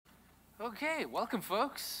Okay, welcome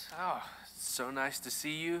folks. Oh, so nice to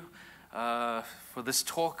see you for this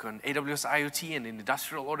talk on AWS IoT and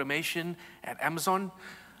industrial automation at Amazon.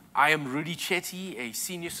 I am Rudy Chetty, a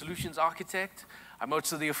senior solutions architect. I'm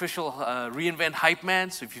also the official reInvent hype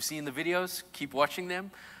man, so if you've seen the videos, keep watching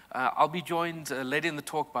them. I'll be joined later in the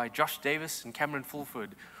talk by Josh Davis and Cameron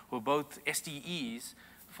Fulford, who are both SDEs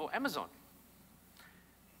for Amazon.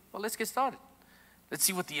 Well, let's get started. Let's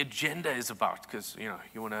see what the agenda is about, because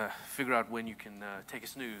you want to figure out when you can take a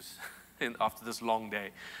snooze after this long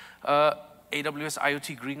day. AWS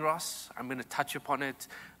IoT Greengrass, I'm going to touch upon it.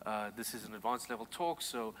 This is an advanced level talk,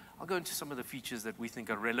 so I'll go into some of the features that we think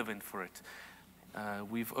are relevant for it.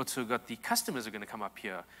 We've also got the customers are going to come up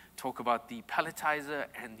here, talk about the palletizer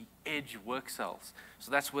and the edge work cells.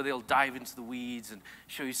 So that's where they'll dive into the weeds and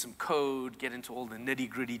show you some code, get into all the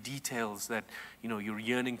nitty-gritty details that you're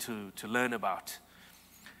yearning to learn about.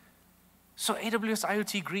 So AWS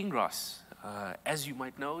IoT Greengrass, as you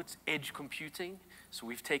might know, it's edge computing. So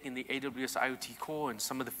we've taken the AWS IoT core and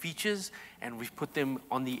some of the features, and we've put them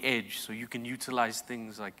on the edge. So you can utilize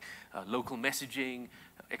things like local messaging,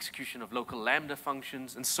 execution of local Lambda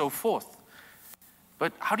functions, and so forth.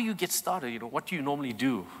 But how do you get started? What do you normally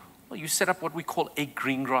do? Well, you set up what we call a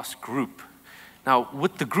Greengrass group. Now,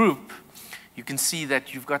 with the group, you can see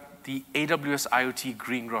that you've got the AWS IoT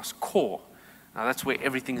Greengrass core. Now that's where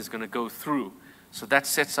everything is going to go through. So that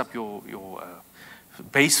sets up your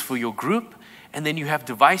base for your group, and then you have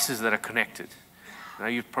devices that are connected. Now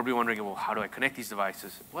you're probably wondering, well, how do I connect these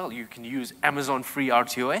devices? Well, you can use Amazon Free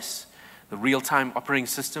RTOS, the real-time operating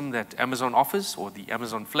system that Amazon offers, or the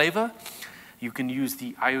Amazon flavor. You can use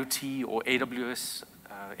the IoT or AWS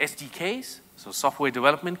SDKs, so software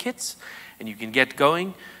development kits, and you can get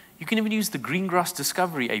going. You can even use the Greengrass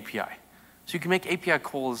Discovery API. So you can make API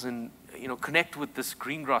calls and connect with this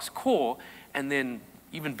Greengrass core, and then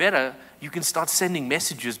even better, you can start sending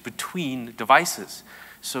messages between devices.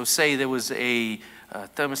 So say there was a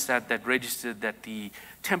thermostat that registered that the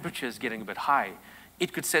temperature is getting a bit high.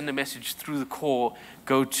 It could send a message through the core,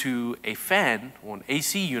 go to a fan or an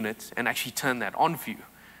AC unit, and actually turn that on for you.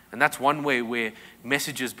 And that's one way where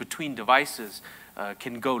messages between devices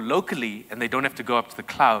can go locally, and they don't have to go up to the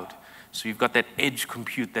cloud. So you've got that edge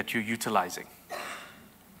compute that you're utilizing.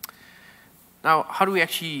 Now, how do we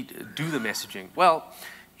actually do the messaging? Well,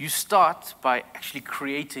 you start by actually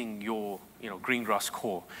creating your Greengrass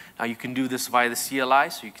core. Now, you can do this via the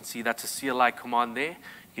CLI, so you can see that's a CLI command there.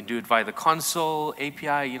 You can do it via the console,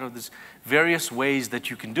 API, there's various ways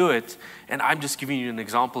that you can do it. And I'm just giving you an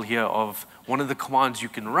example here of one of the commands you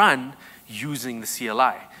can run using the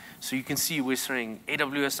CLI. So you can see we're saying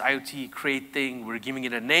AWS IoT create thing, we're giving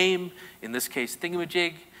it a name, in this case,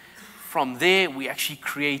 thingamajig. From there, we actually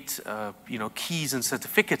create keys and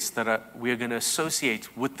certificates that we're going to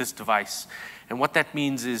associate with this device. And what that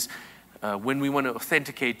means is when we want to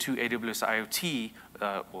authenticate to AWS IoT,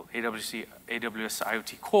 or AWS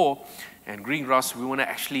IoT Core and Greengrass, we want to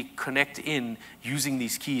actually connect in using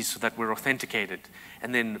these keys so that we're authenticated.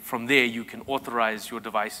 And then from there, you can authorize your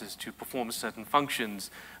devices to perform certain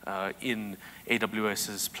functions in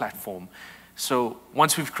AWS's platform. So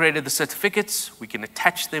once we've created the certificates, we can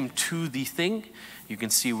attach them to the thing. You can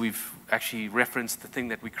see we've actually referenced the thing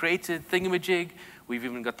that we created, thingamajig. We've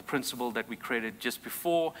even got the principal that we created just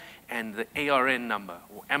before, and the ARN number,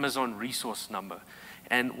 or Amazon Resource Number.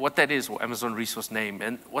 And what that is, or Amazon Resource Name,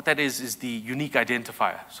 and what that is the unique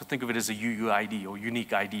identifier. So think of it as a UUID, or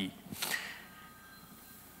unique ID.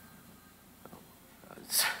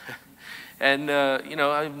 And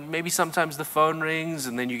maybe sometimes the phone rings,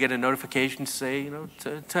 and then you get a notification to say,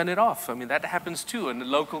 to turn it off. I mean, that happens too in the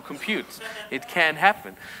local compute. It can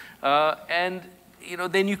happen. And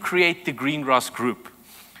then you create the Greengrass group.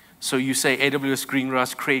 So you say AWS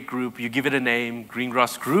Greengrass create group. You give it a name,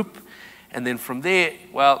 Greengrass group. And then from there,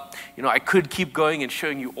 well, I could keep going and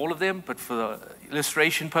showing you all of them, but for the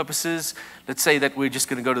illustration purposes, let's say that we're just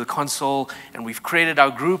going to go to the console and we've created our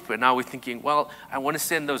group, and now we're thinking, well, I want to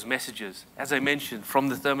send those messages, as I mentioned, from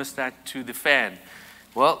the thermostat to the fan.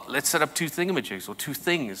 Well, let's set up two thingamajigs, or two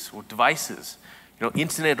things, or devices.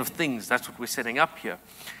 Internet of Things, that's what we're setting up here.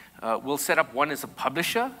 We'll set up one as a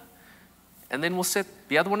publisher, and then we'll set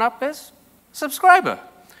the other one up as subscriber.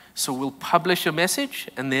 So we'll publish a message,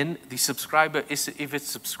 and then the subscriber, if it's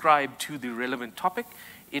subscribed to the relevant topic,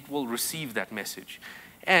 it will receive that message.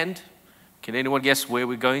 And can anyone guess where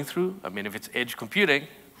we're going through? I mean, if it's edge computing,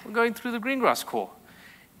 we're going through the Greengrass core.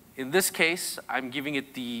 In this case, I'm giving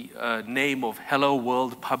it the name of Hello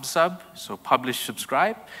World PubSub, so publish,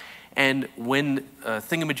 subscribe. And when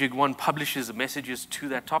Thingamajig1 publishes the messages to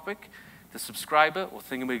that topic, the subscriber, or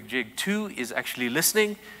Thingamajig2, is actually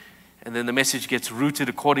listening. and then the message gets routed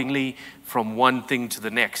accordingly from one thing to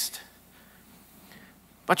the next.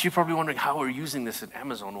 But you're probably wondering how we're using this at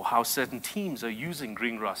Amazon, or how certain teams are using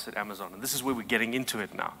Greengrass at Amazon. And this is where we're getting into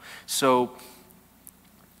it now. So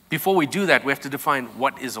before we do that, we have to define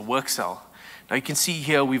what is a work cell. Now you can see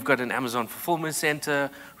here we've got an Amazon fulfillment center,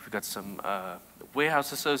 we've got some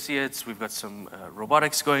warehouse associates, we've got some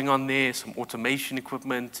robotics going on there, some automation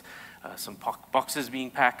equipment, some boxes being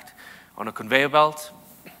packed on a conveyor belt.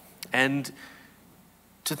 And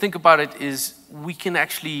to think about it is we can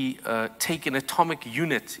actually take an atomic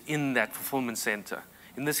unit in that fulfillment center.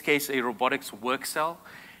 In this case, a robotics work cell.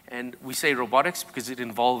 And we say robotics because it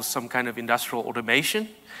involves some kind of industrial automation.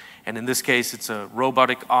 And in this case, it's a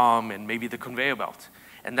robotic arm and maybe the conveyor belt.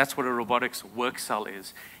 And that's what a robotics work cell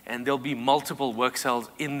is. And there'll be multiple work cells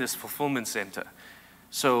in this fulfillment center.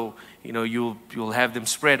 So, you'll have them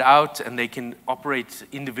spread out and they can operate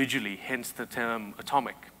individually, hence the term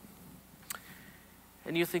atomic.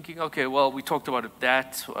 And you're thinking, okay, well, we talked about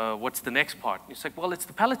that. What's the next part? And it's like, well, it's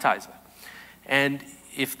the palletizer. And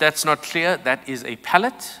if that's not clear, that is a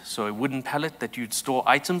pallet, so a wooden pallet that you'd store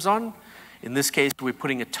items on. In this case, we're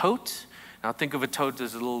putting a tote. Now think of a tote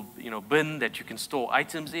as a little bin that you can store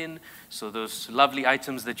items in. So those lovely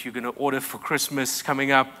items that you're going to order for Christmas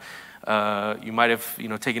coming up, you might have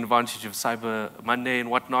taken advantage of Cyber Monday and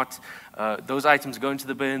whatnot. Those items go into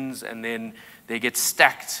the bins and then they get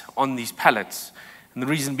stacked on these pallets. And the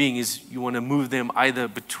reason being is you want to move them either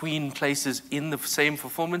between places in the same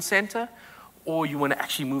fulfillment center, or you want to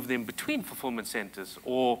actually move them between fulfillment centers,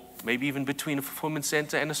 or maybe even between a fulfillment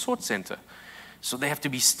center and a sort center. So they have to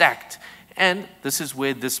be stacked. And this is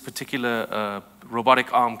where this particular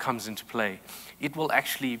robotic arm comes into play. It will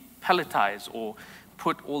actually palletize or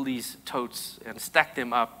put all these totes and stack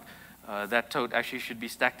them up. That tote actually should be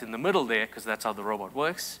stacked in the middle there because that's how the robot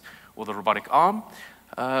works, or the robotic arm.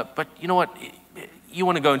 But you know what? You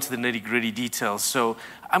want to go into the nitty-gritty details. So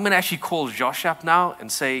I'm going to actually call Josh up now and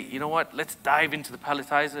say, you know what? Let's dive into the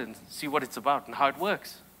palletizer and see what it's about and how it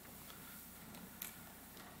works.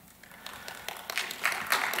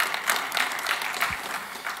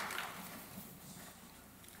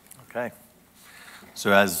 Okay.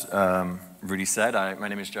 So as Rudy said, my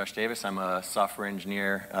name is Josh Davis. I'm a software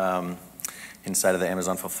engineer inside of the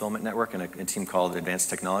Amazon Fulfillment Network in a team called Advanced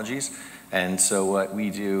Technologies. And so what we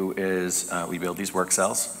do is we build these work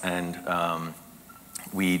cells, and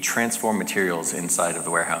we transform materials inside of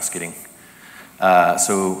the warehouse getting. That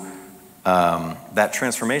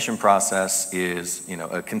transformation process is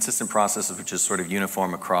a consistent process which is sort of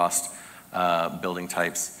uniform across building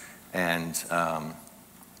types. And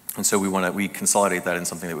so we consolidate that in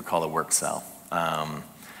something that we call a work cell.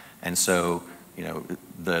 And so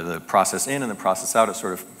the process in and the process out, it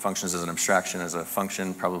sort of functions as an abstraction, as a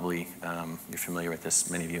function. Probably you're familiar with this,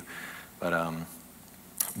 many of you. But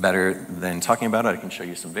better than talking about it, I can show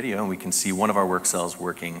you some video, and we can see one of our work cells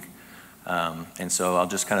working. And so I'll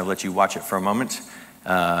just kind of let you watch it for a moment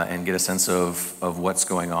and get a sense of what's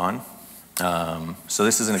going on. So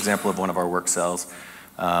this is an example of one of our work cells.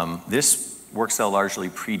 This work cell largely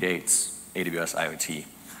predates AWS IoT.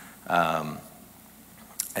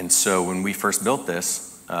 And so when we first built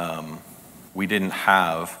this, we didn't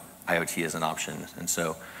have IoT as an option. And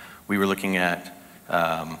so we were looking at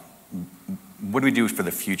what do we do for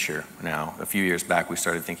the future now? A few years back, we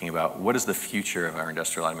started thinking about what does the future of our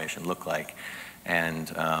industrial automation look like? And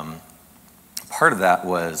part of that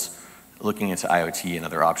was looking into IoT and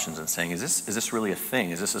other options and saying, is this really a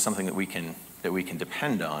thing? Is this something that we can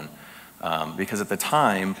depend on? Because at the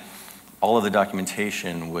time, all of the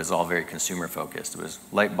documentation was all very consumer focused. It was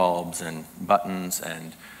light bulbs and buttons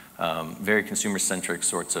and very consumer-centric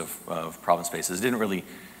sorts of problem spaces. It didn't really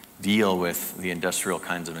deal with the industrial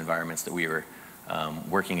kinds of environments that we were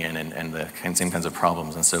working in and the same kinds of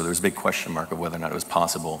problems. And so there was a big question mark of whether or not it was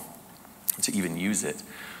possible to even use it.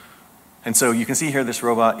 And so you can see here this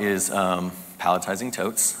robot is palletizing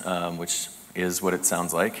totes, which is what it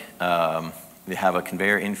sounds like. They have a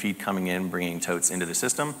conveyor in-feed coming in, bringing totes into the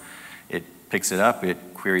system. It picks it up,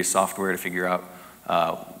 it queries software to figure out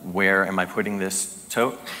where am I putting this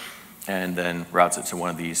tote, and then routes it to one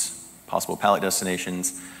of these possible pallet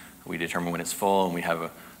destinations. We determine when it's full, and we have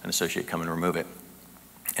an associate come and remove it,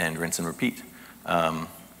 and rinse and repeat. And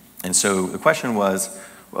so the question was,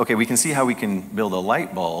 okay, we can see how we can build a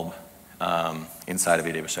light bulb inside of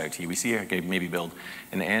AWS IoT. We see okay, maybe build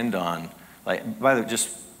an andon. Like, by the way,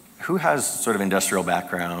 just who has sort of industrial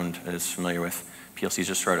background, is familiar with PLCs,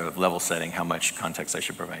 just sort of level setting how much context I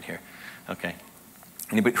should provide here. Okay.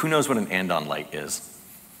 Anybody, who knows what an andon light is?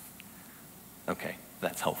 Okay,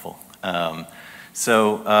 that's helpful.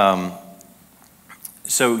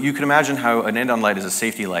 So you can imagine how an end-on light is a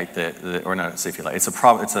safety light or not a safety light.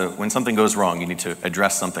 When something goes wrong, you need to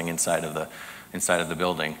address something inside of the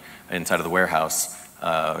building, inside of the warehouse,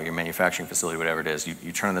 your manufacturing facility, whatever it is.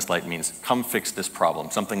 You turn on this light, means come fix this problem.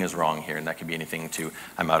 Something is wrong here, and that could be anything to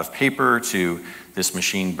I'm out of paper, to this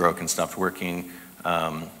machine broke and stopped working,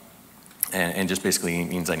 and just basically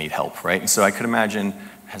means I need help, right? And so I could imagine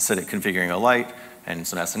configuring a light and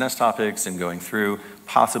some SNS topics and going through,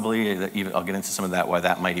 possibly, I'll get into some of that, why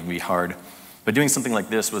that might even be hard. But doing something like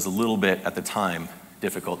this was a little bit, at the time,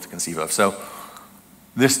 difficult to conceive of. So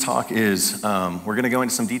this talk is, we're gonna go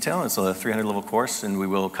into some detail. It's a 300 level course, and we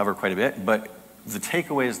will cover quite a bit. But the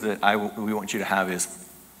takeaways that we want you to have is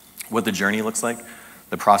what the journey looks like,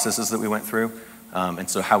 the processes that we went through, and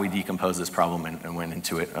so how we decompose this problem and went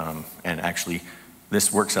into it. And actually,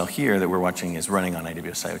 this work cell here that we're watching is running on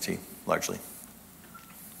AWS IoT, largely.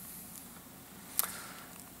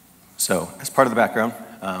 So as part of the background,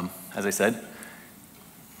 as I said,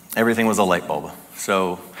 everything was a light bulb.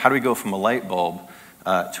 So how do we go from a light bulb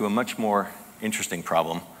to a much more interesting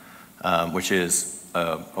problem, which is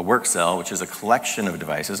a work cell, which is a collection of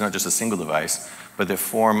devices, not just a single device, but that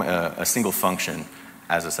form a single function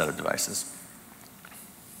as a set of devices.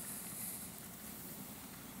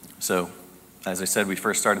 So as I said, we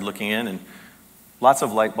first started looking in, and lots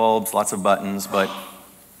of light bulbs, lots of buttons, but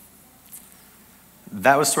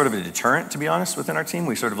that was sort of a deterrent, to be honest, within our team.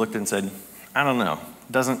 We sort of looked and said, I don't know.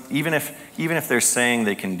 Even if they're saying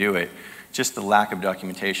they can do it, just the lack of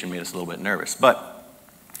documentation made us a little bit nervous. But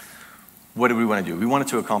what did we want to do? We wanted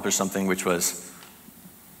to accomplish something which was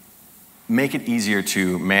make it easier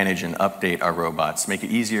to manage and update our robots, make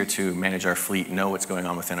it easier to manage our fleet, know what's going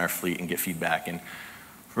on within our fleet, and get feedback, and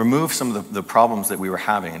remove some of the problems that we were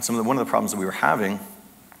having. And one of the problems that we were having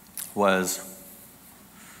was,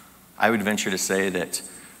 I would venture to say that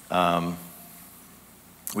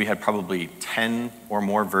we had probably 10 or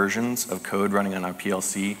more versions of code running on our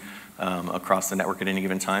PLC across the network at any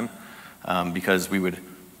given time, because we would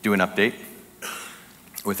do an update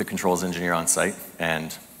with a controls engineer on site,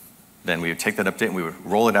 and then we would take that update and we would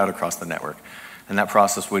roll it out across the network. And that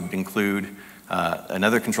process would include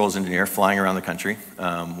another controls engineer flying around the country,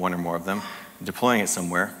 one or more of them, deploying it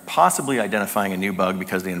somewhere, possibly identifying a new bug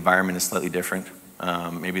because the environment is slightly different.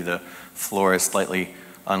 Maybe the floor is slightly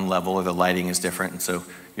unlevel or the lighting is different, and so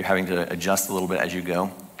you're having to adjust a little bit as you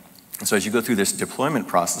go. And so as you go through this deployment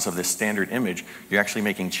process of this standard image, you're actually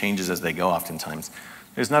making changes as they go oftentimes.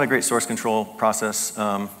 There's not a great source control process.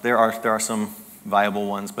 There are some viable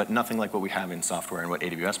ones, but nothing like what we have in software and what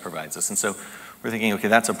AWS provides us. And so we're thinking, okay,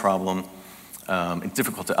 that's a problem. It's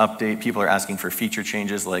difficult to update. People are asking for feature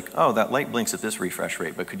changes like, oh, that light blinks at this refresh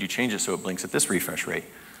rate, but could you change it so it blinks at this refresh rate?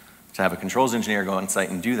 To have a controls engineer go on site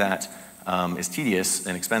and do that is tedious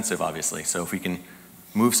and expensive, obviously. So if we can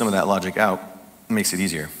move some of that logic out, it makes it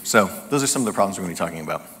easier. So those are some of the problems we're going to be talking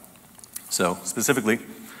about. So specifically,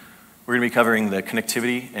 we're going to be covering the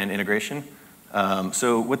connectivity and integration.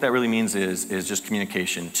 So what that really means is just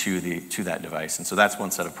communication to that device. And so that's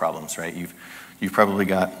one set of problems, right? You've probably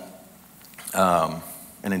got an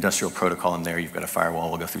industrial protocol in there. You've got a firewall.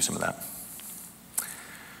 We'll go through some of that.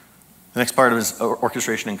 The next part is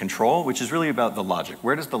orchestration and control, which is really about the logic.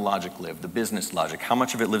 Where does the logic live, the business logic? How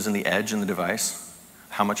much of it lives in the edge in the device?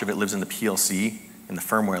 How much of it lives in the PLC, in the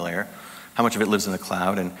firmware layer? How much of it lives in the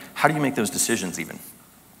cloud? And how do you make those decisions even?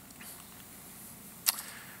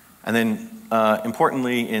 And then,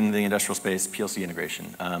 importantly, in the industrial space, PLC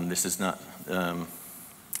integration. This is not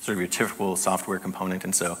sort of your typical software component,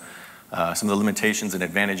 and so some of the limitations and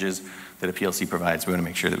advantages that a PLC provides, we want to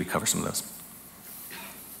make sure that we cover some of those.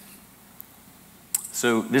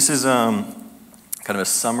 So this is kind of a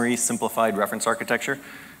summary, simplified reference architecture.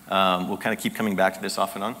 We'll kind of keep coming back to this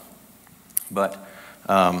off and on. But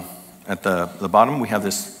at the bottom, we have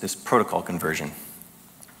this protocol conversion.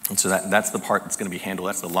 And so that's the part that's going to be handled.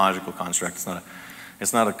 That's the logical construct.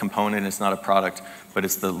 It's not a component. It's not a product. But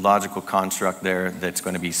it's the logical construct there that's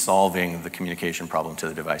going to be solving the communication problem to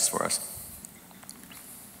the device for us.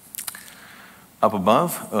 Up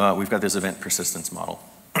above, we've got this event persistence model.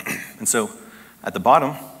 And so at the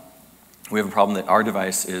bottom, we have a problem that our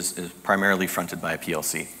device is primarily fronted by a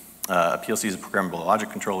PLC. A PLC is a programmable logic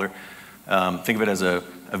controller. Think of it as a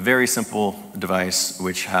very simple device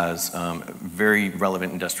which has very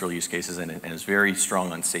relevant industrial use cases and is very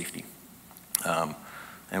strong on safety.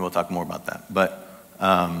 And we'll talk more about that. But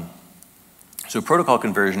so protocol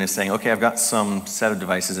conversion is saying, okay, I've got some set of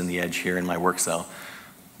devices in the edge here in my work cell.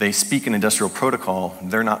 They speak an industrial protocol.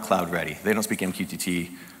 They're not cloud ready. They don't speak MQTT.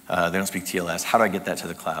 They don't speak TLS. How do I get that to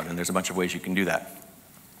the cloud? And there's a bunch of ways you can do that.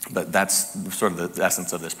 But that's sort of the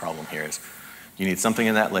essence of this problem here is You need something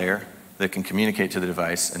in that layer that can communicate to the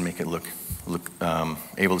device and make it look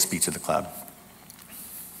able to speak to the cloud.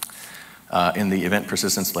 In the event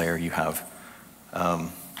persistence layer, you have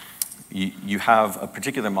you have a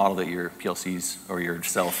particular model that your PLCs or your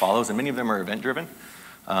cell follows, and many of them are event-driven.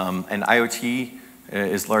 And IoT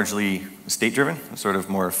is largely state-driven, sort of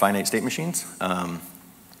more finite state machines.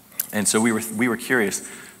 And so we were curious,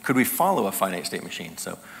 could we follow a finite state machine?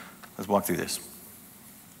 So let's walk through this.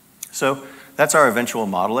 So that's our eventual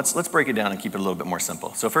model. Let's break it down and keep it a little bit more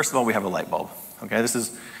simple. So first of all, we have a light bulb. Okay, this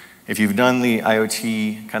is, if you've done the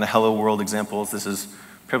IoT kind of hello world examples, this is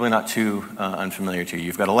probably not too unfamiliar to you.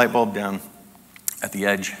 You've got a light bulb down at the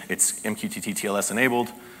edge. It's MQTT TLS enabled.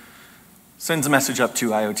 Sends a message up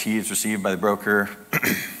to IoT. It's received by the broker,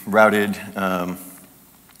 routed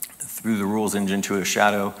through the rules engine to a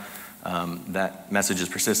shadow. That message is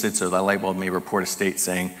persisted, so that light bulb may report a state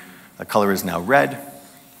saying the color is now red,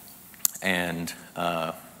 and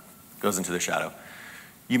goes into the shadow.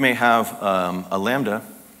 You may have a lambda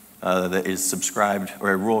that is subscribed,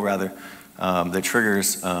 or a rule rather, that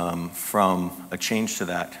triggers from a change to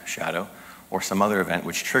that shadow or some other event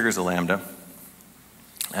which triggers a lambda,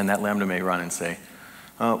 and that lambda may run and say,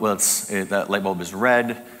 oh, well, that light bulb is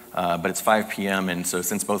red, but it's 5 p.m., and so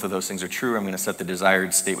since both of those things are true, I'm going to set the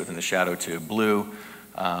desired state within the shadow to blue.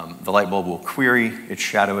 The light bulb will query its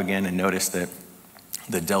shadow again and notice that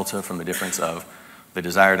the delta from the difference of the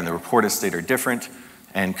desired and the reported state are different,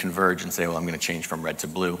 and converge and say, well, I'm going to change from red to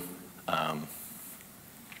blue.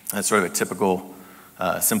 That's sort of a typical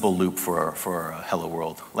simple loop for a hello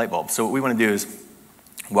world light bulb. So what we want to do is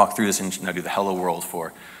walk through this and now do the hello world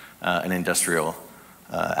for an industrial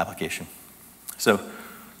application. So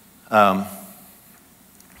the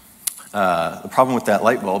problem with that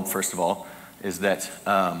light bulb, first of all, is that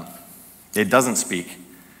it doesn't speak.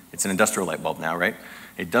 It's an industrial light bulb now, right?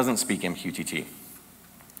 It doesn't speak MQTT.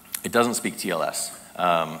 It doesn't speak TLS.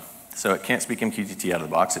 So it can't speak MQTT out of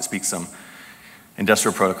the box. It speaks some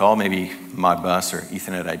industrial protocol, maybe Modbus or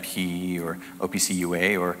Ethernet IP or OPC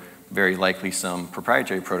UA, or very likely some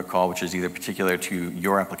proprietary protocol, which is either particular to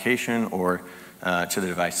your application or to the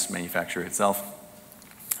device manufacturer itself.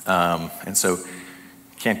 And so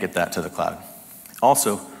can't get that to the cloud.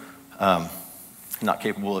 Also, not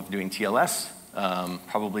capable of doing TLS,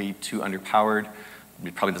 probably too underpowered.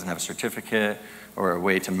 It probably doesn't have a certificate or a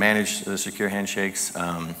way to manage the secure handshakes.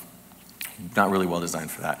 Not really well designed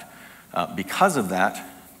for that. Because of that,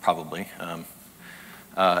 probably,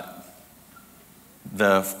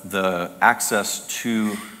 the access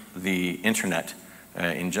to the internet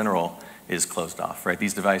in general is closed off, right?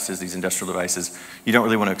 These devices, these industrial devices, you don't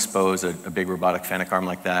really want to expose a big robotic FANUC arm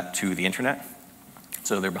like that to the internet.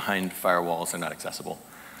 So they're behind firewalls, they're not accessible.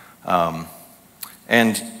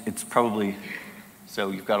 And it's probably,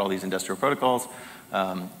 so you've got all these industrial protocols,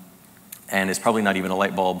 and it's probably not even a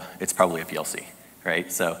light bulb, it's probably a PLC, right?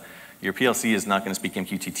 So your PLC is not going to speak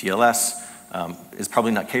MQTT TLS, is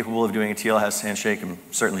probably not capable of doing a TLS handshake, and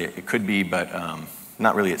certainly it could be, but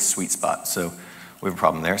not really its sweet spot. So we have a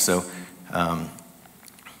problem there. So then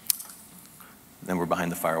we're behind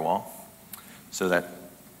the firewall. So that's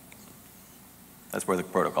where the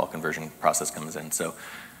protocol conversion process comes in. So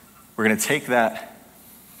we're going to take that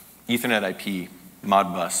Ethernet IP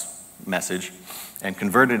Modbus message and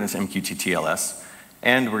convert it into MQTT TLS,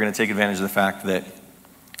 and we're going to take advantage of the fact that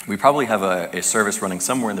we probably have a service running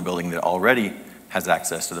somewhere in the building that already has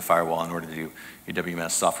access to the firewall in order to do your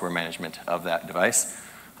WMS software management of that device,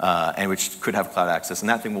 and which could have cloud access, and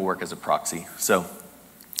that thing will work as a proxy. So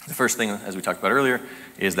the first thing, as we talked about earlier,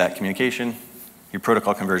 is that communication. Your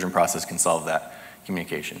protocol conversion process can solve that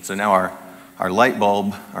communication. So now our light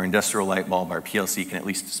bulb, our industrial light bulb, our PLC can at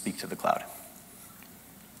least speak to the cloud.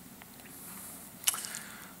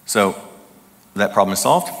 So that problem is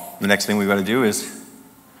solved. The next thing we've got to do is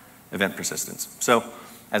event persistence. So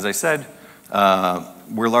as I said,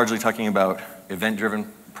 we're largely talking about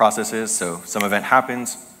event-driven processes. So some event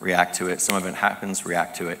happens, react to it. Some event happens,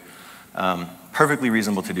 react to it. Perfectly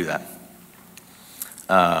reasonable to do that.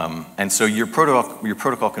 And so your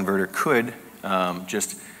protocol converter could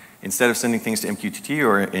just, instead of sending things to MQTT,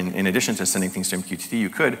 or in addition to sending things to MQTT, you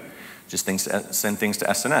could just send things to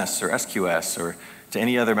SNS or SQS or to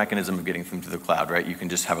any other mechanism of getting them to the cloud, right? You can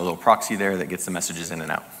just have a little proxy there that gets the messages in and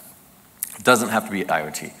out. It doesn't have to be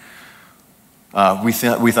IoT. We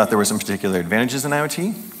thought there were some particular advantages in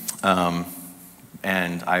IoT,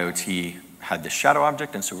 and IoT had this shadow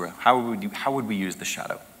object, and so how would we use the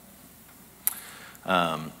shadow?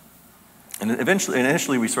 And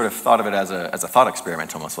initially we sort of thought of it as a thought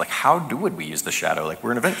experiment almost, like would we use the shadow? Like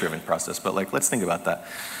we're an event-driven process, but like let's think about that.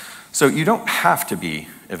 So you don't have to be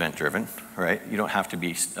event-driven, right? You don't have to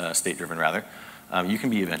be state-driven, rather. You can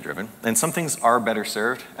be event-driven. And some things are better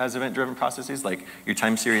served as event-driven processes, like your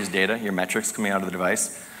time series data, your metrics coming out of the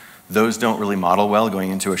device. Those don't really model well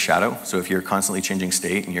going into a shadow. So if you're constantly changing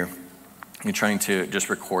state and you're trying to just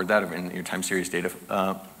record that in your time series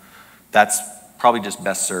data, that's probably just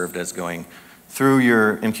best served as going through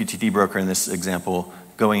your MQTT broker in this example,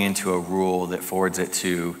 going into a rule that forwards it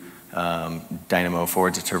to Dynamo,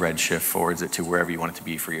 forwards it to Redshift, forwards it to wherever you want it to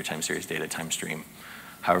be for your time series data, time stream,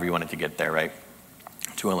 however you want it to get there, right?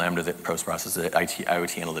 To a Lambda that post-processes it, IoT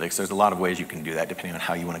analytics. There's a lot of ways you can do that depending on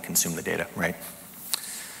how you want to consume the data, right?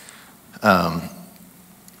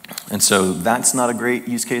 And so that's not a great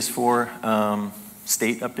use case for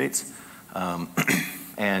state updates.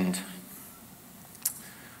 And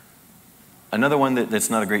another one that's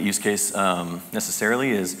not a great use case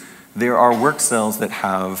necessarily is there are work cells that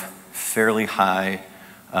have fairly high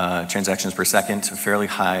transactions per second, fairly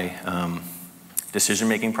high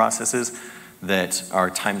decision-making processes that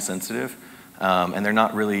are time sensitive. And they're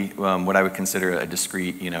not really what I would consider a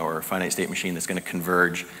discrete, or finite state machine that's going to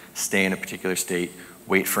converge, stay in a particular state,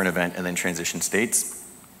 wait for an event, and then transition states.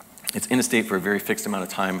 It's in a state for a very fixed amount of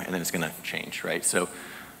time, and then it's going to change, right? So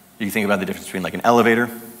you think about the difference between like an elevator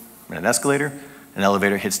and an escalator. An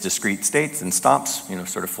elevator hits discrete states and stops,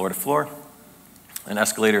 sort of floor to floor. An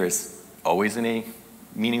escalator is always in a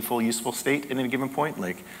meaningful, useful state at any given point.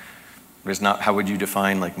 Like, there's not, how would you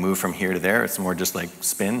define like move from here to there? It's more just like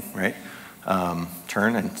spin, right?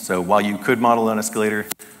 Turn. And so while you could model an escalator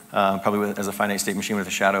probably as a finite state machine with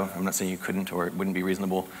a shadow, I'm not saying you couldn't or it wouldn't be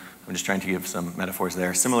reasonable. I'm just trying to give some metaphors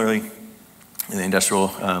there. Similarly, in the industrial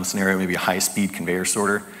scenario, maybe a high-speed conveyor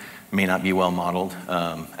sorter may not be well modeled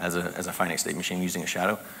as a finite state machine using a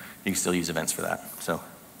shadow. You can still use events for that. So,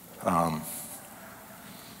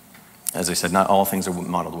 as I said, not all things are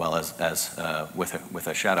modeled well as with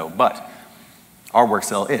a shadow, but our work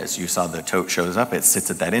cell is. You saw the tote shows up, it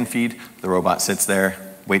sits at that infeed, the robot sits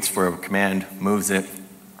there, waits for a command, moves it,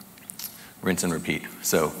 rinse and repeat.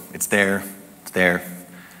 So it's there,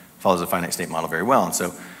 follows a finite state model very well, and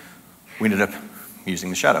so we ended up using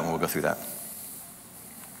the shadow, and we'll go through that.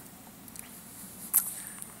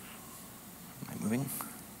 Am I moving?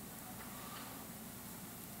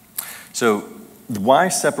 So why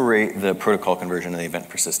separate the protocol conversion and the event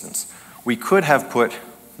persistence? We could have put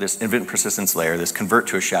this event persistence layer, this convert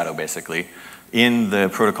to a shadow basically, in the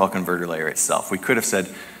protocol converter layer itself. We could have said,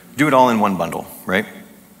 do it all in one bundle, right?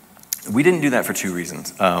 We didn't do that for two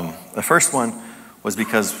reasons. The first one was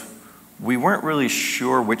because we weren't really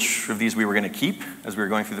sure which of these we were going to keep as we were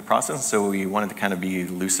going through the process, so we wanted to kind of be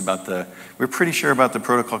loose about we were pretty sure about the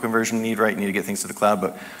protocol conversion need, right? Need to get things to the cloud,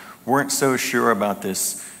 but weren't so sure about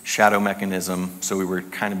this shadow mechanism, so we were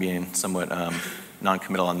kind of being somewhat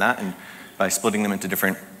non-committal on that, and by splitting them into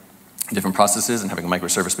different processes and having a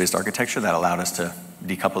microservice-based architecture, that allowed us to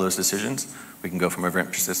decouple those decisions. We can go from event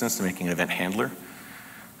persistence to making an event handler.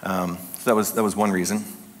 So that was one reason.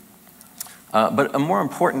 But a more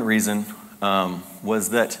important reason was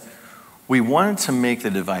that we wanted to make the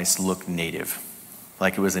device look native,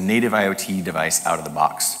 like it was a native IoT device out of the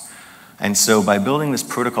box. And so by building this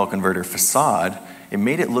protocol converter facade, it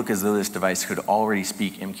made it look as though this device could already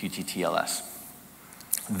speak MQTT-LS.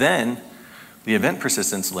 Then the event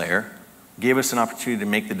persistence layer gave us an opportunity to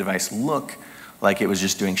make the device look like it was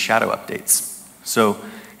just doing shadow updates. So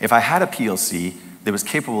if I had a PLC that was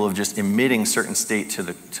capable of just emitting certain state to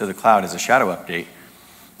the cloud as a shadow update,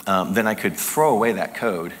 then I could throw away that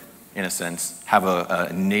code, in a sense, have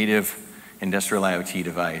a native industrial IoT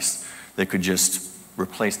device that could just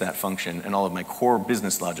replace that function, and all of my core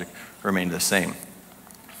business logic remained the same.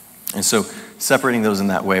 And so separating those in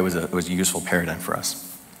that way was a useful paradigm for us.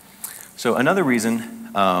 So another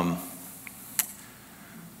reason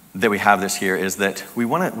that we have this here is that we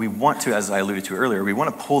want to, as I alluded to earlier, we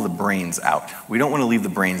want to pull the brains out. We don't want to leave the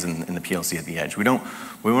brains in the PLC at the edge. We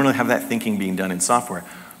want to have that thinking being done in software.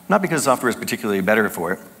 Not because software is particularly better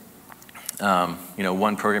for it,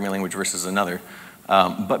 one programming language versus another,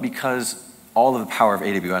 but because all of the power of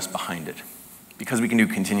AWS behind it. Because we can do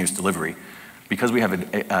continuous delivery, because we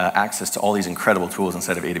have access to all these incredible tools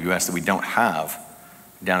inside of AWS that we don't have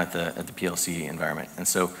down at the PLC environment. And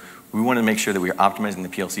so we want to make sure that we are optimizing the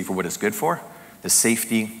PLC for what it's good for, the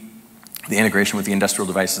safety, the integration with the industrial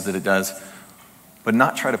devices that it does, but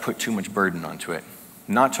not try to put too much burden onto it,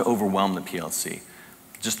 not to overwhelm the PLC.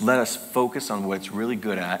 Just let us focus on what it's really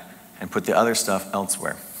good at and put the other stuff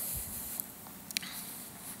elsewhere.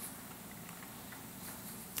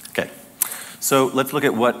 Okay, so let's look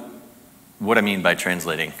at what I mean by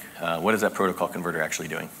translating. What is that protocol converter actually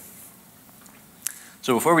doing? So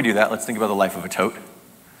So before we do that, let's think about the life of a tote.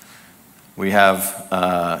 We have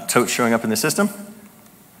totes showing up in the system.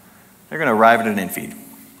 They're going to arrive at an infeed.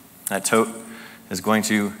 That tote is going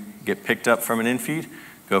to get picked up from an infeed,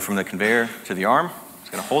 go from the conveyor to the arm. It's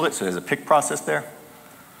going to hold it, so there's a pick process there. And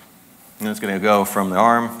then it's going to go from the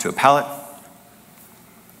arm to a pallet.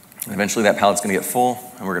 And eventually that pallet's going to get full,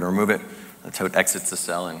 and we're going to remove it. The tote exits the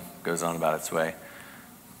cell and goes on about its way.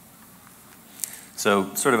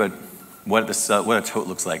 So sort of what a tote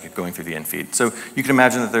looks like going through the infeed. So you can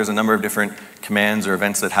imagine that there's a number of different commands or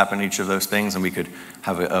events that happen in each of those things, and we could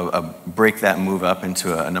have break that move up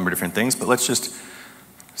into a number of different things. But let's just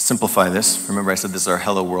simplify this. Remember I said this is our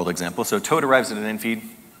hello world example. So tote arrives at an infeed.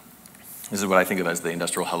 This is what I think of as the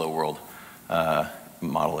industrial hello world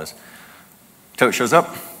model is. Tote shows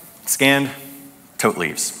up, scanned, tote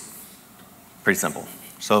leaves. Pretty simple.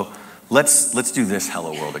 So let's do this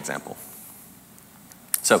hello world example.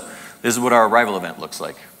 So this is what our arrival event looks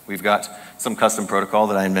like. We've got some custom protocol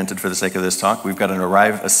that I invented for the sake of this talk. We've got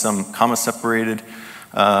some comma-separated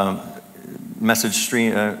message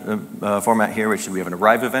stream format here, which we have an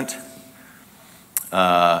arrive event.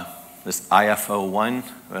 This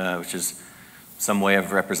IFO1, which is some way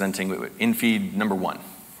of representing infeed number 1,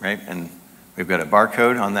 right? And we've got a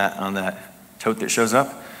barcode on that tote that shows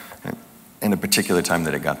up and a particular time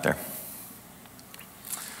that it got there.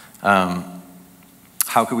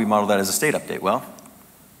 How could we model that as a state update? Well,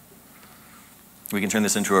 we can turn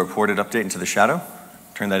this into a reported update into the shadow,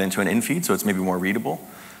 turn that into an infeed so it's maybe more readable.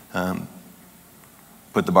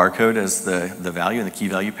 Put the barcode as the value and the key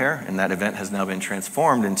value pair, and that event has now been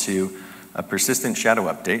transformed into a persistent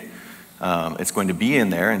shadow update. It's going to be in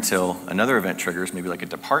there until another event triggers, maybe like a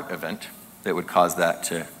depart event, that would cause that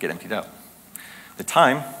to get emptied out. The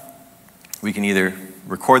time, we can either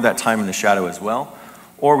record that time in the shadow as well,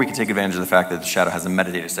 or we can take advantage of the fact that the shadow has a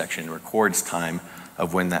metadata section and records time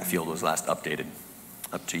of when that field was last updated.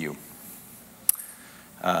 Up to you.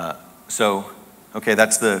 Okay,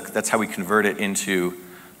 that's how we convert it into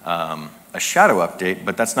a shadow update,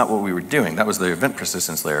 but that's not what we were doing. That was the event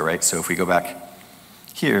persistence layer, right? So if we go back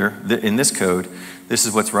here, in this code, this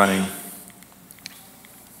is what's running.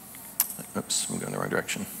 Oops, I'm going the wrong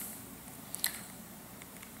direction.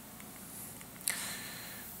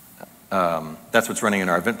 That's what's running in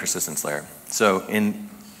our event persistence layer. So in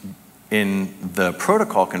the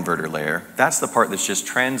protocol converter layer, that's the part that's just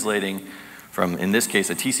translating from, in this case,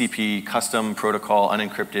 a TCP custom protocol,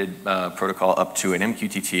 unencrypted protocol up to an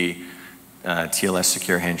MQTT TLS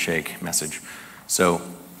secure handshake message. So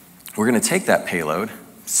we're going to take that payload,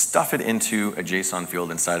 stuff it into a JSON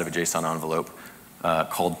field inside of a JSON envelope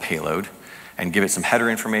called payload, and give it some header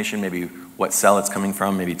information, maybe what cell it's coming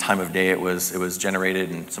from, maybe time of day it was generated,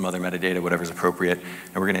 and some other metadata, whatever's appropriate,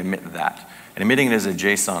 and we're going to emit that. And emitting it as a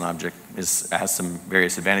JSON object has some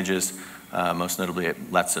various advantages. Most notably,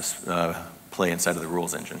 it lets us play inside of the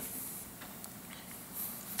rules engine.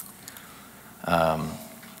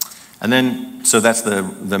 And then, so that's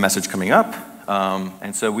the message coming up.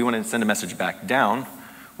 And so we want to send a message back down.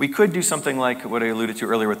 We could do something like what I alluded to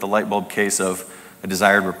earlier with the light bulb case of a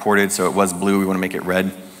desired reported, so it was blue, we want to make it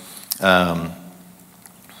red. And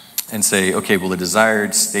say, okay, well the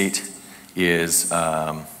desired state is,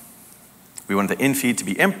 we want the infeed to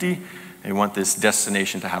be empty, and we want this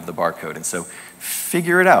destination to have the barcode. And so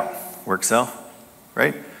figure it out, work cell,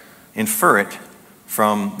 right? Infer it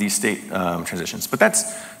from these state transitions. But that's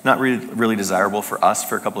not really desirable for us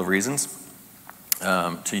for a couple of reasons,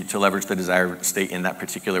 to leverage the desired state in that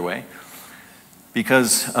particular way.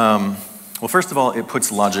 Because, well, first of all, it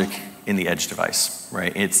puts logic in the edge device,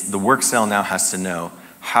 right? The work cell now has to know,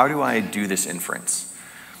 how do I do this inference?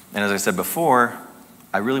 And as I said before,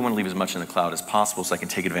 I really want to leave as much in the cloud as possible so I can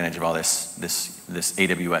take advantage of all this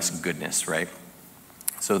AWS goodness, right?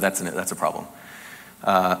 So that's a problem.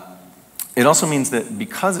 It also means that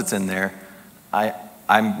because it's in there,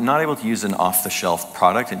 I'm not able to use an off-the-shelf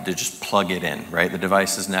product and to just plug it in, right? The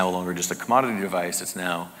device is no longer just a commodity device. It's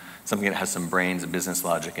now something that has some brains and business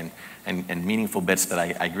logic and meaningful bits that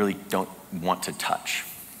I really don't want to touch.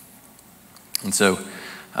 And so,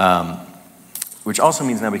 which also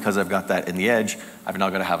means now because I've got that in the edge, I've now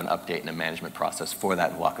got to have an update and a management process for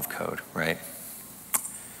that block of code, right?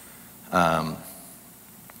 And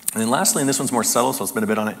then lastly, and this one's more subtle, so I'll spend a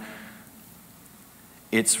bit on it.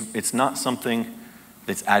 It's not something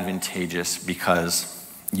that's advantageous because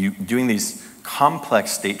doing these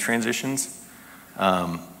complex state transitions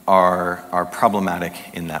are problematic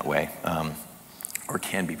in that way, or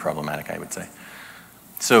can be problematic, I would say.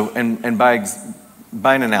 So, and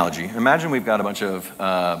by an analogy, imagine we've got a bunch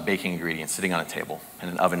of baking ingredients sitting on a table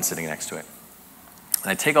and an oven sitting next to it.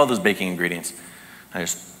 And I take all those baking ingredients, I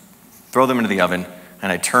just throw them into the oven,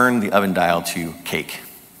 and I turn the oven dial to cake,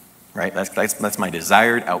 right? That's my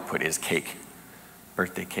desired output is cake.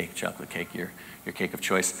 Birthday cake, chocolate cake, your cake of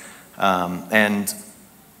choice. And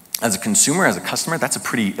as a consumer, as a customer, that's a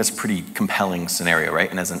pretty compelling scenario, right?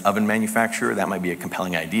 And as an oven manufacturer, that might be a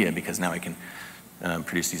compelling idea because now I can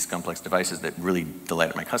produce these complex devices that really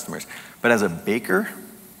delight my customers. But as a baker,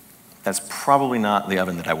 that's probably not the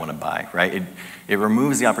oven that I want to buy, right? It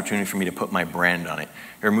removes the opportunity for me to put my brand on it.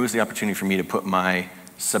 It removes the opportunity for me to put my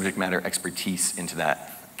subject matter expertise into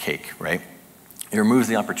that cake, right? It removes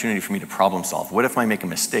the opportunity for me to problem solve. What if I make a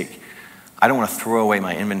mistake? I don't want to throw away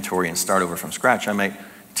my inventory and start over from scratch. I might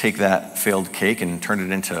take that failed cake and turn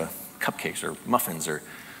it into cupcakes or muffins or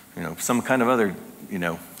some kind of other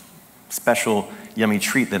special yummy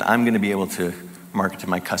treat that I'm going to be able to market to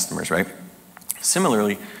my customers, right?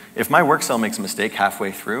 Similarly, if my work cell makes a mistake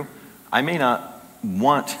halfway through, I may not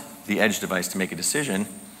want the edge device to make a decision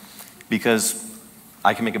because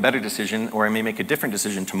I can make a better decision, or I may make a different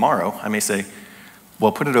decision tomorrow. I may say,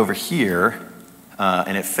 well, put it over here,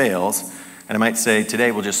 and it fails. And I might say,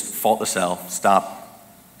 today we'll just fault the cell, stop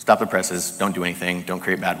the presses, don't do anything, don't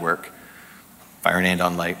create bad work, fire an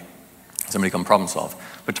andon light, somebody come problem solve.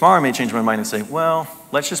 But tomorrow I may change my mind and say, well,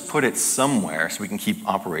 let's just put it somewhere so we can keep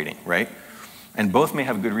operating, right? And both may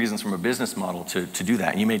have good reasons from a business model to do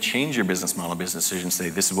that. And you may change your business model, business decision, say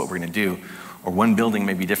this is what we're going to do. Or one building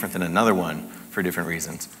may be different than another one for different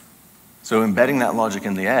reasons. So embedding that logic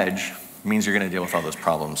in the edge means you're going to deal with all those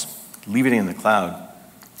problems. Leaving it in the cloud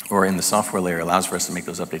or in the software layer allows for us to make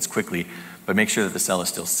those updates quickly, but make sure that the cell is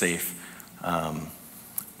still safe,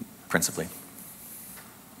 principally.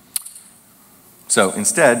 So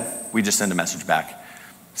instead, we just send a message back.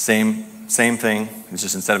 Same thing, it's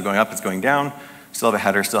just instead of going up, it's going down. Still have a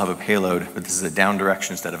header, still have a payload, but this is a down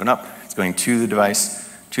direction instead of an up. It's going to the device,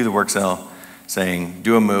 to the work cell, saying,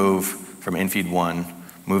 do a move from infeed 1,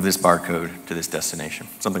 move this barcode to this destination,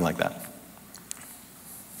 something like that.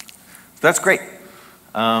 So that's great,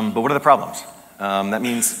 but what are the problems? That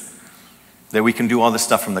means that we can do all this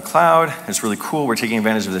stuff from the cloud. It's really cool. We're taking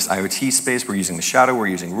advantage of this IoT space. We're using the shadow. We're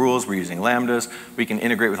using rules. We're using lambdas. We can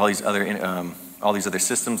integrate with all these other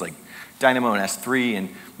systems like Dynamo and S3 and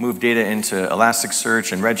move data into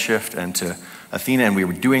Elasticsearch and Redshift and to Athena, and we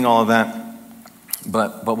were doing all of that.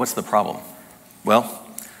 But what's the problem? Well,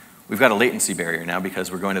 we've got a latency barrier now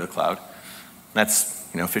because we're going to the cloud. That's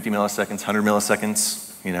 50 milliseconds, 100 milliseconds.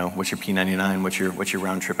 What's your P99? What's your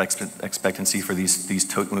round trip expectancy for these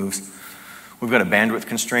tote moves? We've got a bandwidth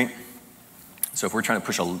constraint. So if we're trying to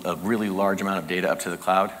push a really large amount of data up to the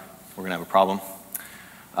cloud, we're going to have a problem.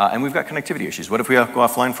 And we've got connectivity issues. What if we go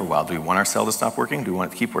offline for a while? Do we want our cell to stop working? Do we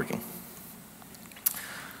want it to keep working?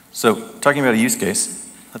 So talking about a use case,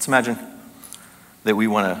 let's imagine that we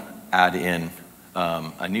want to add in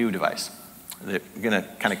a new device. We're going to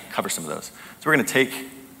kind of cover some of those. So we're going to take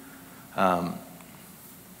an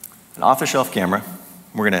off-the-shelf camera.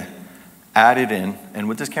 We're going to add it in. And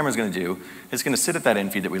what this camera is going to do, it's going to sit at that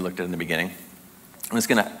infeed that we looked at in the beginning. And it's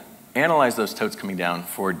going to analyze those totes coming down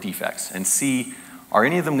for defects and see, are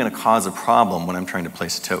any of them going to cause a problem when I'm trying to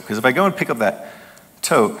place a tote? Because if I go and pick up that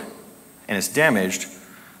tote and it's damaged,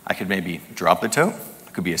 I could maybe drop the tote.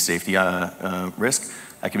 It could be a safety risk.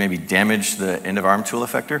 I could maybe damage the end of arm tool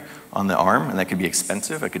effector on the arm, and that could be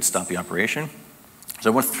expensive. I could stop the operation. So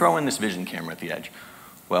I want to throw in this vision camera at the edge.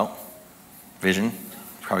 Well, vision,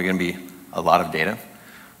 probably going to be a lot of data.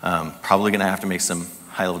 Probably going to have to make some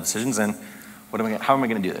high-level decisions. And how am I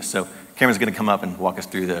going to do this? So camera's going to come up and walk us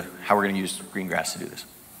through how we're going to use Greengrass to do this.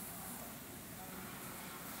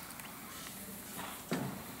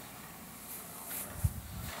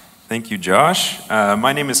 Thank you, Josh.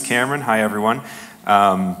 My name is Cameron. Hi, everyone.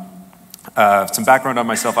 Some background on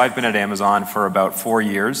myself. I've been at Amazon for about 4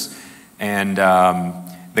 years, and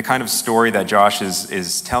the kind of story that Josh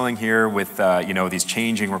is telling here with these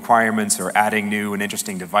changing requirements or adding new and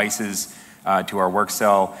interesting devices to our work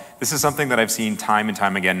cell, this is something that I've seen time and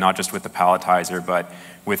time again, not just with the palletizer, but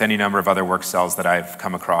with any number of other work cells that I've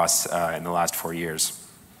come across in the last 4 years.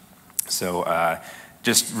 So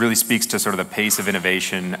just really speaks to sort of the pace of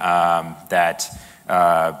innovation that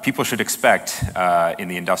people should expect in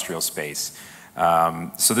the industrial space.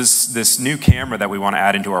 So this new camera that we want to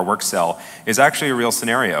add into our work cell is actually a real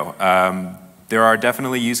scenario. There are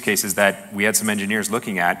definitely use cases that we had some engineers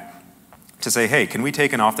looking at to say, hey, can we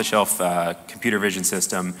take an off-the-shelf computer vision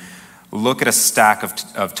system, look at a stack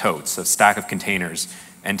of totes, a stack of containers,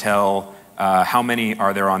 and tell how many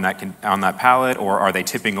are there on that pallet, or are they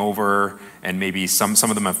tipping over, and maybe some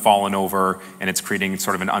of them have fallen over, and it's creating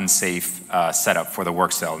sort of an unsafe setup for the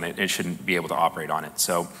work cell, and it shouldn't be able to operate on it.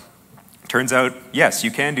 So Turns out, yes, you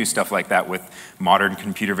can do stuff like that with modern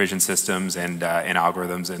computer vision systems and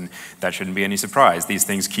algorithms, and that shouldn't be any surprise. These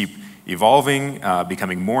things keep evolving,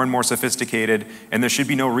 becoming more and more sophisticated, and there should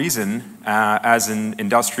be no reason as an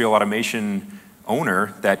industrial automation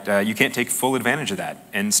owner that you can't take full advantage of that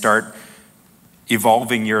and start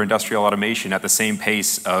evolving your industrial automation at the same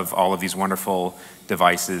pace of all of these wonderful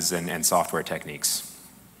devices and software techniques.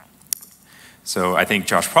 So I think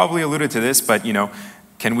Josh probably alluded to this, but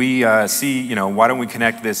can we see, why don't we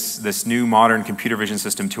connect this new modern computer vision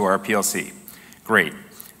system to our PLC? Great,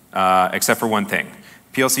 except for one thing.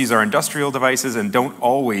 PLCs are industrial devices and don't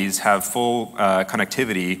always have full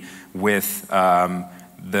connectivity with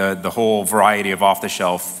the whole variety of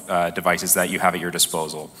off-the-shelf devices that you have at your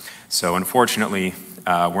disposal. So unfortunately,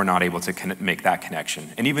 we're not able to make that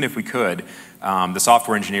connection. And even if we could, the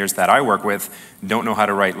software engineers that I work with don't know how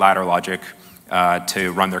to write ladder logic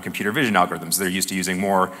to run their computer vision algorithms. They're used to using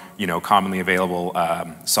more, commonly available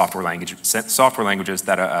software languages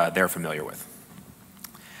that they're familiar with.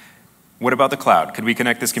 What about the cloud? Could we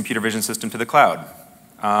connect this computer vision system to the cloud?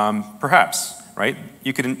 Perhaps, right?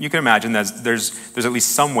 You can imagine that there's at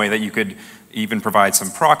least some way that you could even provide some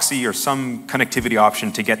proxy or some connectivity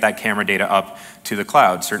option to get that camera data up to the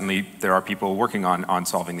cloud. Certainly, there are people working on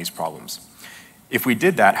solving these problems. If we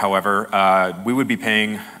did that, however, we would be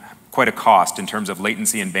paying quite a cost in terms of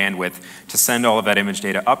latency and bandwidth to send all of that image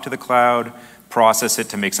data up to the cloud, process it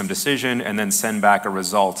to make some decision, and then send back a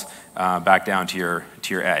result back down to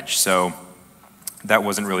your edge. So that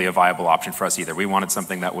wasn't really a viable option for us either. We wanted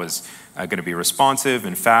something that was going to be responsive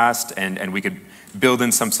and fast, and we could build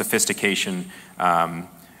in some sophistication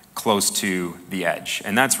close to the edge.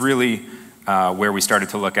 And that's really where we started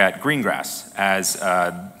to look at Greengrass as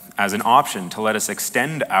an option to let us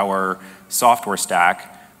extend our software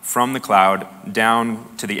stack from the cloud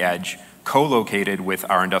down to the edge, co-located with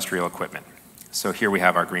our industrial equipment. So here we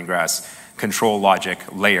have our Greengrass control logic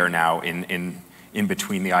layer now in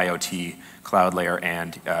between the IoT cloud layer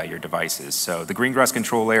and your devices. So the Greengrass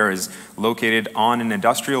control layer is located on an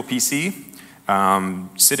industrial PC,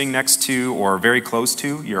 sitting next to or very close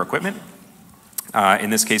to your equipment. In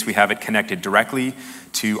this case, we have it connected directly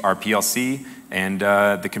to our PLC and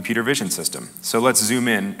the computer vision system. So let's zoom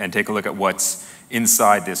in and take a look at what's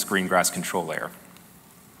inside this Greengrass control layer.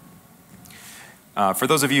 For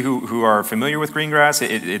those of you who are familiar with Greengrass,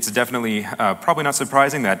 it's definitely probably not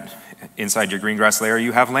surprising that inside your Greengrass layer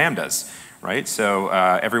you have Lambdas, right? So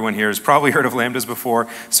everyone here has probably heard of Lambdas before,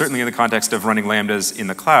 certainly in the context of running Lambdas in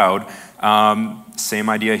the cloud. Same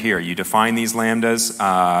idea here. You define these Lambdas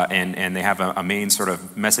and they have a main sort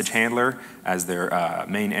of message handler as their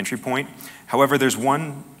main entry point. However, there's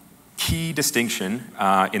one key distinction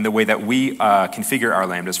in the way that we configure our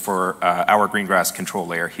Lambdas for our Greengrass control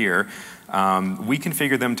layer here. We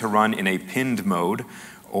configure them to run in a pinned mode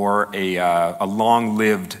or a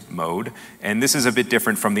long-lived mode. And this is a bit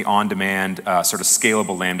different from the on-demand sort of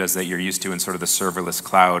scalable Lambdas that you're used to in sort of the serverless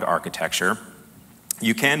cloud architecture.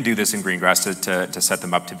 You can do this in Greengrass to set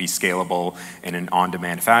them up to be scalable in an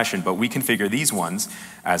on-demand fashion, but we configure these ones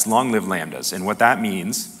as long-lived Lambdas. And what that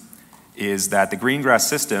means is that the Greengrass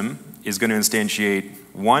system is going to instantiate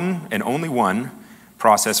one and only one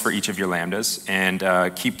process for each of your Lambdas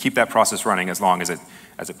and keep that process running as long as it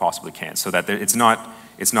possibly can, so that it's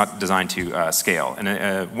not designed to scale.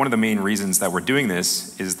 And one of the main reasons that we're doing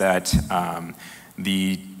this is that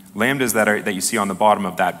the Lambdas that you see on the bottom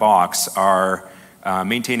of that box are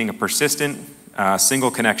maintaining a persistent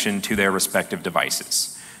single connection to their respective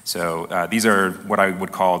devices. So these are what I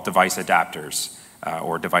would call device adapters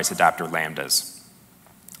or device adapter Lambdas.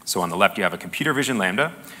 So on the left you have a computer vision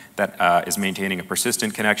Lambda that is maintaining a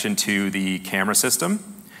persistent connection to the camera system.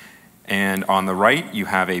 And on the right you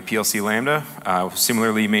have a PLC Lambda,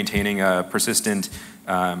 similarly maintaining a persistent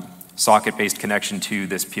socket-based connection to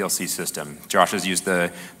this PLC system. Josh has used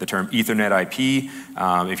the term Ethernet IP.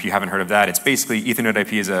 If you haven't heard of that, it's basically Ethernet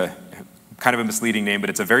IP is a kind of a misleading name, but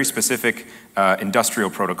it's a very specific industrial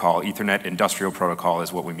protocol. Ethernet industrial protocol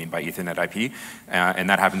is what we mean by Ethernet IP, and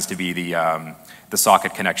that happens to be the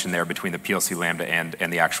socket connection there between the PLC Lambda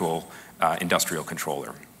and the actual industrial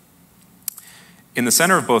controller. In the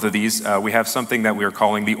center of both of these, we have something that we are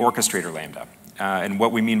calling the orchestrator Lambda, and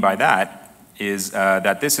what we mean by that is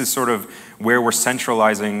that this is sort of where we're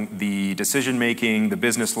centralizing the decision-making, the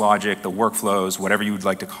business logic, the workflows, whatever you would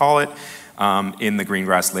like to call it, in the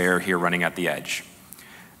Greengrass layer here running at the edge.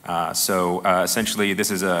 So essentially,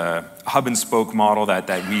 this is a hub and spoke model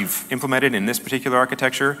that we've implemented in this particular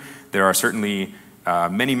architecture. There are certainly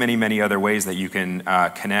many other ways that you can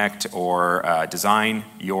connect or design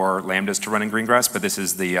your Lambdas to run in Greengrass, but this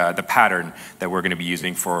is the pattern that we're going to be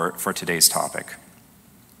using for today's topic.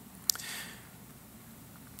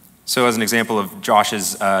 So as an example of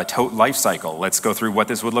Josh's tote life cycle, let's go through what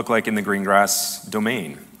this would look like in the Greengrass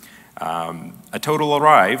domain. A tote will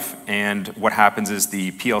arrive, and what happens is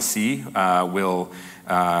the PLC will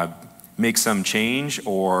make some change,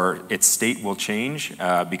 or its state will change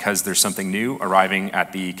because there's something new arriving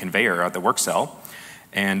at the conveyor at the work cell.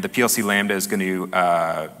 And the PLC Lambda is going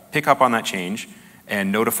to pick up on that change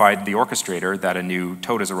and notify the orchestrator that a new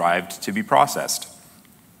tote has arrived to be processed.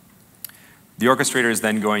 The orchestrator is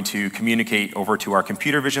then going to communicate over to our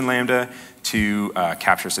computer vision Lambda to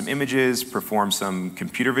capture some images, perform some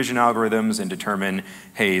computer vision algorithms, and determine,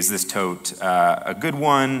 hey, is this tote a good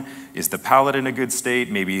one? Is the pallet in a good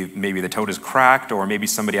state? Maybe the tote is cracked, or maybe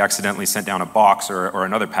somebody accidentally sent down a box or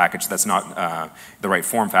another package that's not the right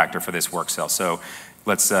form factor for this work cell. So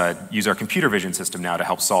let's use our computer vision system now to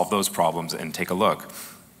help solve those problems and take a look.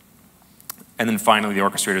 And then finally, the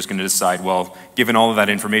orchestrator is going to decide, well, given all of that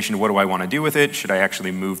information, what do I want to do with it? Should I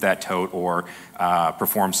actually move that tote or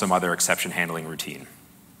perform some other exception handling routine?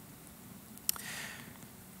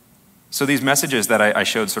 So these messages that I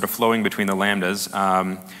showed sort of flowing between the Lambdas,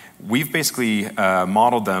 we've basically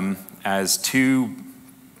modeled them as two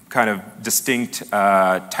kind of distinct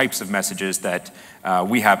types of messages that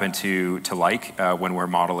we happen to like when we're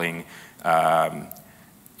modeling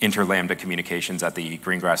inter-Lambda communications at the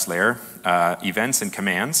Greengrass layer, events and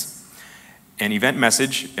commands. An event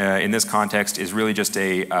message in this context is really just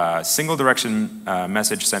a single direction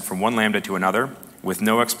message sent from one Lambda to another with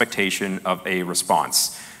no expectation of a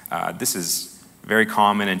response. This is very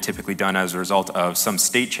common and typically done as a result of some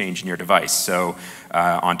state change in your device. So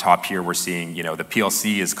on top here we're seeing, the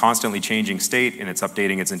PLC is constantly changing state and it's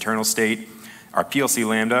updating its internal state. Our PLC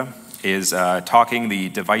Lambda is talking the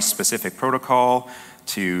device-specific protocol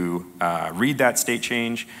to read that state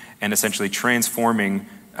change and essentially transforming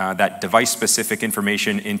that device-specific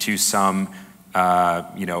information into some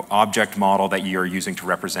object model that you're using to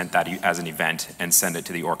represent that as an event and send it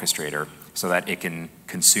to the orchestrator so that it can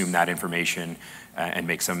consume that information and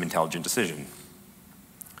make some intelligent decision.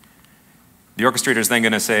 The orchestrator is then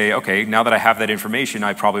going to say, okay, now that I have that information,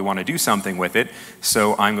 I probably want to do something with it,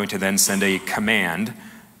 so I'm going to then send a command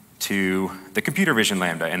to the computer vision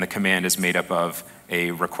Lambda, and the command is made up of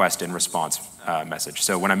a request and response message.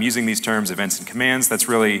 So when I'm using these terms, events and commands, that's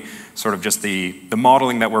really sort of just the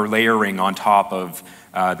modeling that we're layering on top of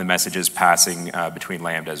the messages passing between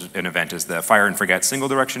Lambdas. An event is the fire and forget single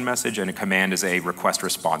direction message, and a command is a request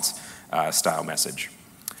response style message.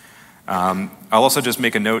 I'll also just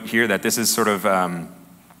make a note here that this is sort of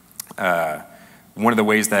one of the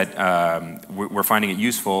ways that we're finding it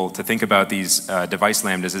useful to think about these device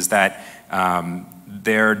Lambdas is that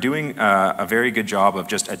they're doing a very good job of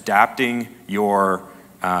just adapting your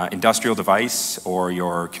industrial device or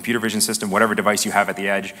your computer vision system, whatever device you have at the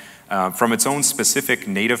edge, from its own specific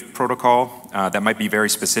native protocol that might be very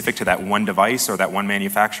specific to that one device or that one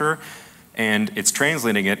manufacturer. And it's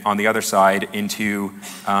translating it on the other side into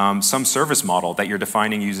some service model that you're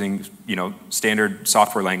defining using standard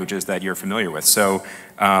software languages that you're familiar with. So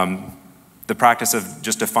the practice of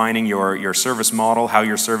just defining your service model, how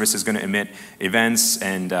your service is going to emit events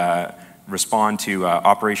and respond to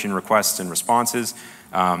operation requests and responses,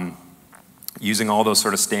 using all those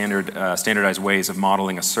sort of standardized ways of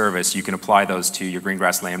modeling a service, you can apply those to your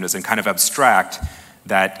Greengrass Lambdas and kind of abstract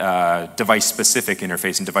that device-specific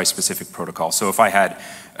interface and device-specific protocol. So if I had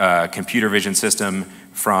a computer vision system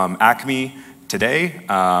from Acme today,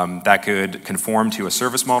 that could conform to a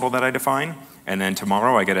service model that I define, and then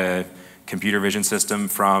tomorrow I get a computer vision system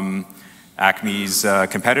from Acme's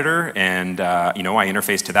competitor, and I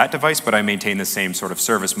interface to that device, but I maintain the same sort of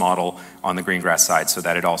service model on the Greengrass side so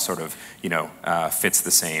that it all sort of fits the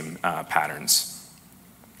same patterns.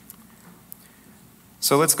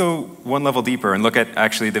 So let's go one level deeper and look at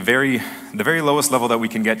actually the very lowest level that we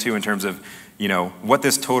can get to in terms of what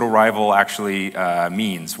this total arrival actually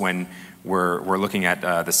means when we're looking at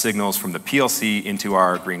the signals from the PLC into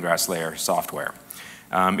our Greengrass layer software.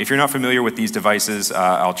 If you're not familiar with these devices,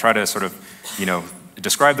 I'll try to sort of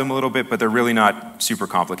describe them a little bit, but they're really not super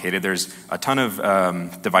complicated. There's a ton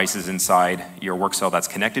of devices inside your work cell that's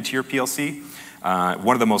connected to your PLC.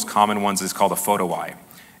 One of the most common ones is called a photo eye.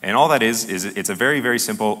 And all that is it's a very, very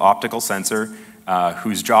simple optical sensor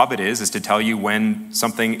whose job it is to tell you when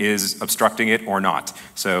something is obstructing it or not.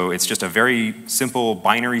 So it's just a very simple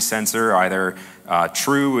binary sensor, either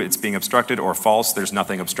true, it's being obstructed, or false, there's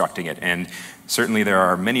nothing obstructing it. And certainly there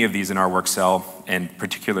are many of these in our work cell. In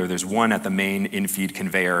particular, there's one at the main in-feed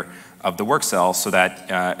conveyor of the work cell, so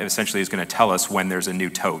that essentially is going to tell us when there's a new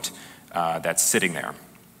tote that's sitting there.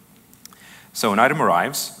 So an item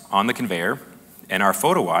arrives on the conveyor, and our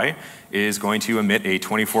photo eye is going to emit a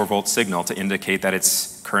 24-volt signal to indicate that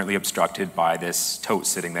it's currently obstructed by this tote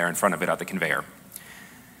sitting there in front of it at the conveyor.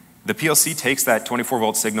 The PLC takes that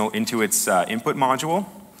 24-volt signal into its input module,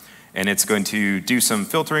 and it's going to do some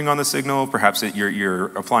filtering on the signal. Perhaps you're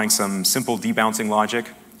applying some simple debouncing logic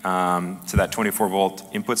to that 24-volt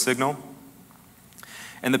input signal.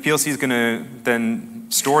 And the PLC is going to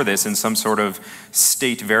then store this in some sort of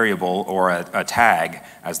state variable, or a tag,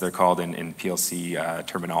 as they're called in PLC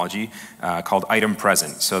terminology, called item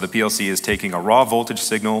present. So the PLC is taking a raw voltage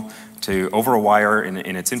signal over a wire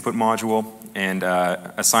in its input module and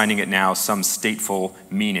assigning it now some stateful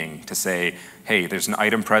meaning to say, hey, there's an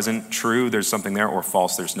item present, true, there's something there, or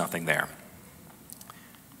false, there's nothing there.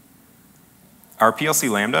 Our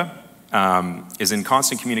PLC Lambda is in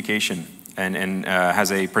constant communication and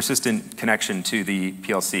has a persistent connection to the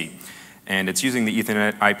PLC. And it's using the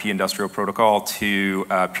Ethernet IP industrial protocol to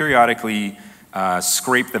periodically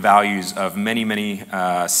scrape the values of many, many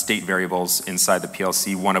state variables inside the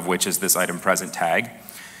PLC, one of which is this item present tag.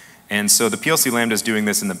 And so the PLC Lambda is doing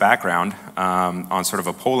this in the background on sort of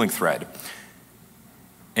a polling thread.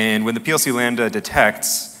 And when the PLC Lambda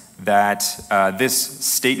detects that this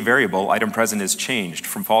state variable, item present, is changed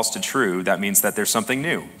from false to true, that means that there's something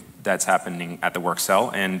new that's happening at the work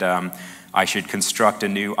cell, and I should construct a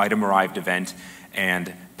new item arrived event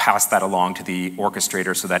and pass that along to the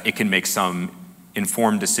orchestrator so that it can make some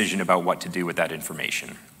informed decision about what to do with that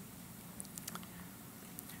information.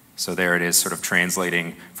 So there it is, sort of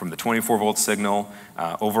translating from the 24-volt signal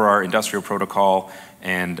over our industrial protocol,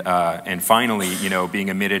 and finally, being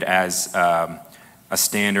emitted as a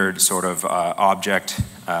standard sort of object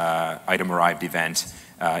item arrived event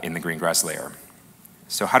in the Greengrass layer.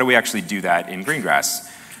 So how do we actually do that in Greengrass?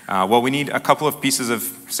 Well, we need a couple of pieces of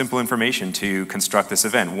simple information to construct this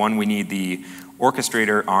event. One, we need the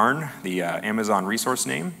orchestrator ARN, the Amazon resource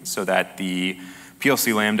name, so that the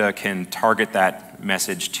PLC Lambda can target that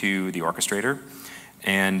message to the orchestrator.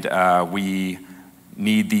 And we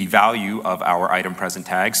need the value of our item present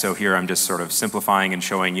tag. So here I'm just sort of simplifying and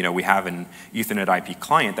showing, we have an Ethernet IP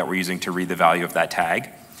client that we're using to read the value of that tag,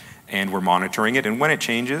 and we're monitoring it. And when it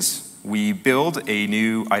changes, we build a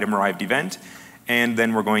new item arrived event, and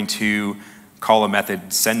then we're going to call a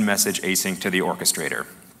method send message async to the orchestrator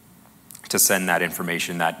to send that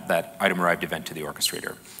information, that item arrived event, to the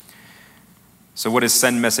orchestrator. So what is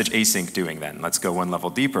send message async doing then? Let's go one level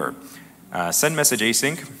deeper. Send message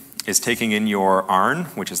async is taking in your ARN,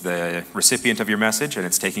 which is the recipient of your message, and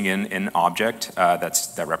it's taking in an object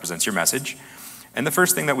that represents your message. And the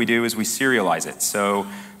first thing that we do is we serialize it. So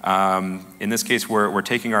in this case, we're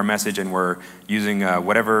taking our message and we're using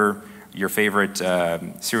whatever your favorite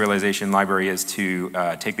serialization library is to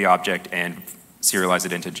take the object and serialize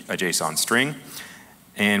it into a JSON string.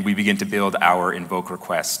 And we begin to build our invoke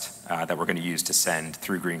request that we're going to use to send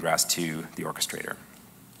through Greengrass to the orchestrator.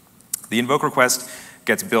 The invoke request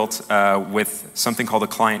gets built with something called a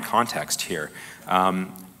client context here.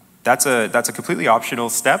 That's a completely optional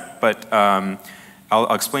step, but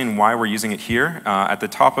I'll explain why we're using it here. At the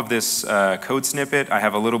top of this code snippet, I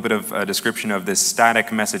have a little bit of a description of this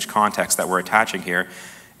static message context that we're attaching here.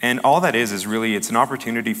 And all that is really, it's an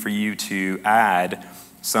opportunity for you to add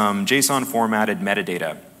some JSON formatted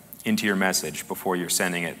metadata into your message before you're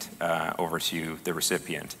sending it over to the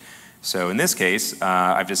recipient. So in this case,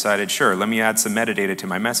 I've decided, sure, let me add some metadata to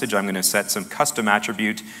my message. I'm going to set some custom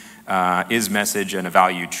attribute, is message, and a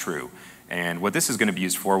value true. And what this is going to be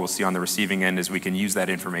used for, we'll see on the receiving end, is we can use that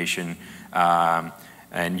information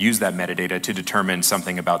and use that metadata to determine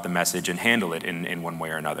something about the message and handle it in one way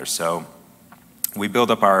or another. So we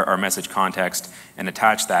build up our message context and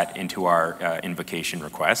attach that into our invocation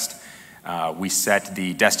request. We set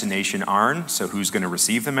the destination ARN, so who's going to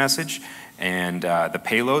receive the message, and the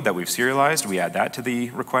payload that we've serialized, we add that to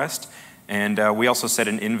the request. And we also set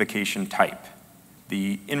an invocation type.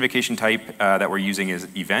 The invocation type that we're using is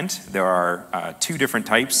event. There are two different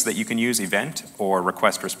types that you can use, event or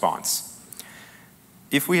request response.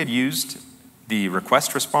 If we had used the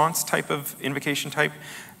request response type of invocation type,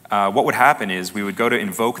 what would happen is we would go to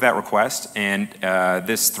invoke that request, and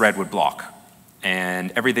this thread would block.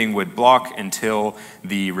 And everything would block until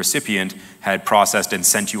the recipient had processed and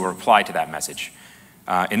sent you a reply to that message.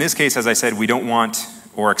 In this case, as I said, we don't want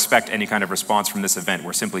or expect any kind of response from this event.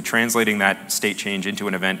 We're simply translating that state change into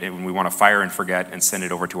an event, and we want to fire and forget and send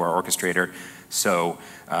it over to our orchestrator. So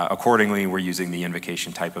accordingly, we're using the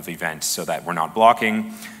invocation type of event so that we're not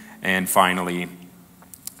blocking. And finally,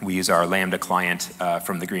 we use our Lambda client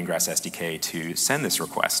from the Greengrass SDK to send this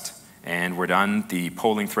request. And we're done. The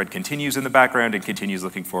polling thread continues in the background and continues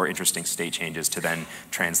looking for interesting state changes to then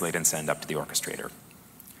translate and send up to the orchestrator.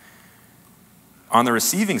 On the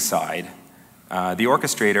receiving side, the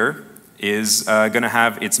orchestrator is going to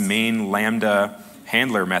have its main Lambda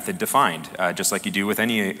handler method defined, just like you do with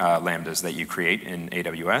any Lambdas that you create in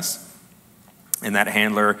AWS. And that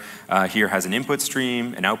handler here has an input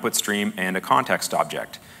stream, an output stream, and a context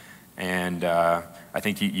object. And I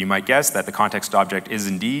think you might guess that the context object is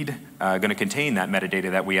indeed going to contain that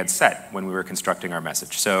metadata that we had set when we were constructing our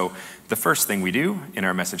message. So the first thing we do in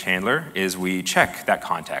our message handler is we check that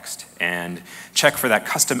context and check for that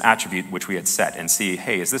custom attribute which we had set and see,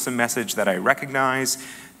 hey, is this a message that I recognize?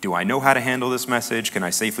 Do I know how to handle this message? Can I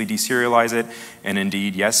safely deserialize it? And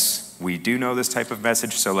indeed, yes, we do know this type of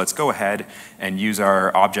message, so let's go ahead and use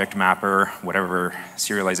our object mapper, whatever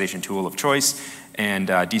serialization tool of choice, and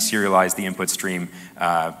deserialize the input stream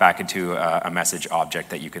back into a message object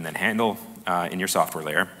that you can then handle in your software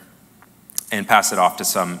layer and pass it off to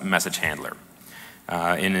some message handler.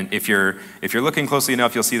 And if you're looking closely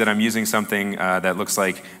enough, you'll see that I'm using something that looks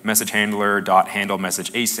like message handler.handle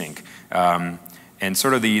message async. And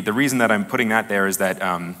sort of the reason that I'm putting that there is that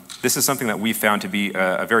this is something that we found to be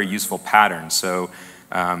a very useful pattern. So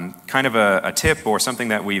kind of a tip or something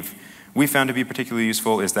that we've found to be particularly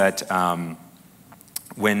useful is that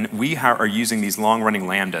when we are using these long-running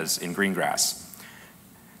lambdas in Greengrass,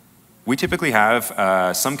 we typically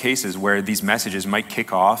have some cases where these messages might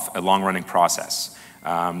kick off a long-running process.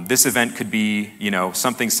 This event could be,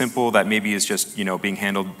 something simple that maybe is just, being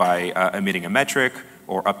handled by emitting a metric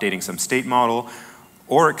or updating some state model.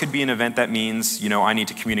 Or it could be an event that means, I need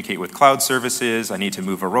to communicate with cloud services, I need to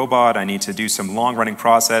move a robot, I need to do some long-running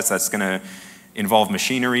process that's going to involve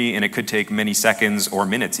machinery, and it could take many seconds or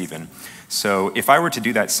minutes even. So if I were to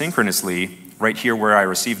do that synchronously, right here where I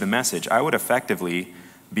receive the message, I would effectively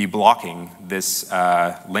be blocking this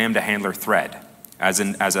Lambda handler thread. As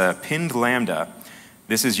a pinned Lambda,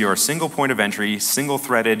 this is your single point of entry,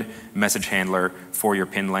 single-threaded message handler for your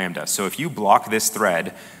pinned Lambda. So if you block this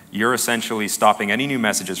thread, you're essentially stopping any new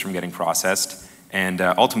messages from getting processed. And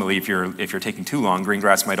ultimately, if you're taking too long,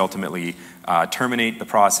 Greengrass might ultimately terminate the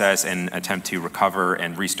process and attempt to recover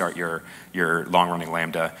and restart your long-running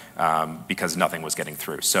Lambda because nothing was getting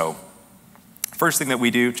through. So first thing that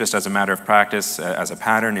we do, just as a matter of practice, as a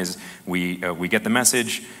pattern, is we get the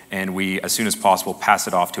message and we, as soon as possible, pass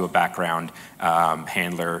it off to a background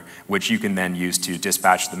handler, which you can then use to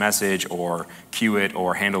dispatch the message or queue it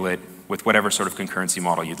or handle it with whatever sort of concurrency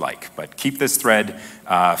model you'd like. But keep this thread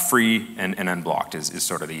free and unblocked is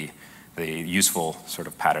sort of the useful sort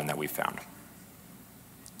of pattern that we've found.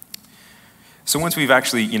 So once we've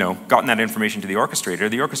actually gotten that information to the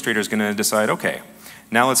orchestrator is going to decide, okay,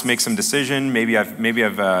 now let's make some decision. Maybe I've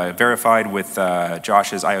verified with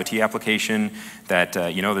Josh's IoT application that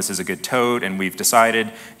this is a good tote, and we've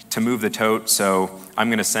decided to move the tote. So I'm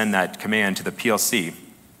going to send that command to the PLC.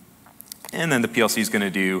 And then the PLC is going to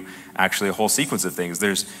do actually a whole sequence of things.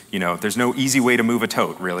 There's no easy way to move a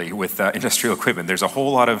tote, really, with industrial equipment. There's a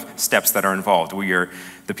whole lot of steps that are involved.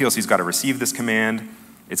 The PLC's got to receive this command.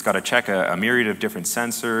 It's got to check a myriad of different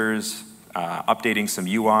sensors, updating some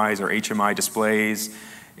UIs or HMI displays.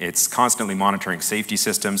 It's constantly monitoring safety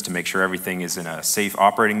systems to make sure everything is in a safe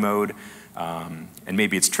operating mode. And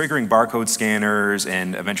maybe it's triggering barcode scanners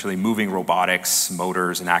and eventually moving robotics,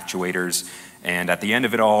 motors, and actuators. And at the end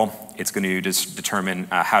of it all, it's going to just determine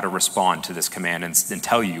how to respond to this command and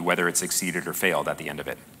tell you whether it succeeded or failed at the end of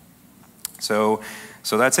it. So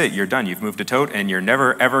that's it. You're done. You've moved a tote, and you're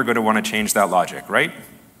never, ever going to want to change that logic, right?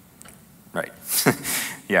 Right.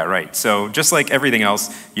 Yeah, right. So just like everything else,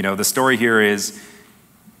 the story here is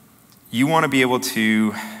you want to be able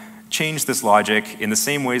to change this logic in the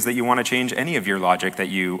same ways that you want to change any of your logic that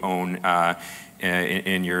you own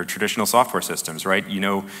in your traditional software systems, right?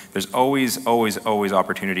 There's always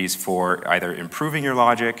opportunities for either improving your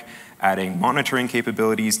logic, adding monitoring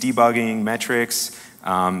capabilities, debugging, metrics,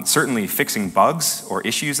 certainly fixing bugs or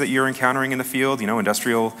issues that you're encountering in the field.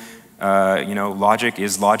 Industrial, logic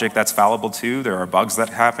is logic that's fallible too. There are bugs that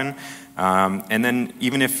happen. And then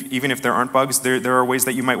even if there aren't bugs, there are ways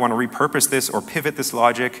that you might want to repurpose this or pivot this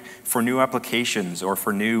logic for new applications or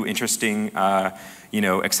for new interesting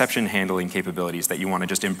exception handling capabilities that you want to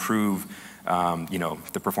just improve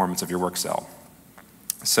the performance of your work cell.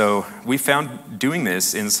 So we found doing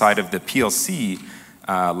this inside of the PLC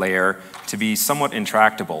layer to be somewhat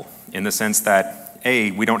intractable in the sense that,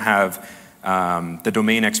 A, we don't have the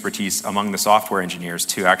domain expertise among the software engineers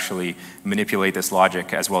to actually manipulate this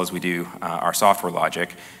logic as well as we do our software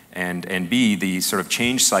logic, and B, the sort of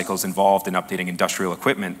change cycles involved in updating industrial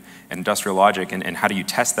equipment and industrial logic and how do you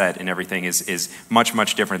test that and everything is much,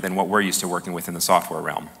 much different than what we're used to working with in the software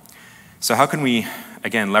realm. So how can we,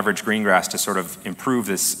 again, leverage Greengrass to sort of improve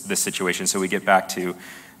this situation so we get back to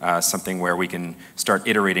something where we can start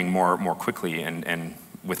iterating more quickly and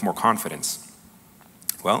with more confidence?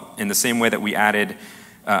 Well, in the same way that we added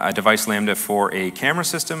a device lambda for a camera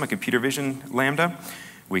system, a computer vision lambda,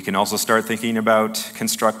 we can also start thinking about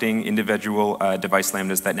constructing individual device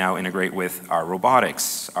lambdas that now integrate with our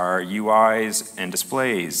robotics, our UIs and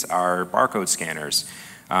displays, our barcode scanners,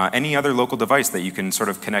 any other local device that you can sort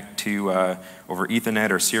of connect to over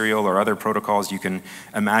Ethernet or serial or other protocols. You can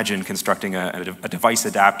imagine constructing a device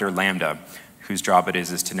adapter lambda whose job it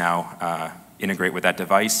is to now integrate with that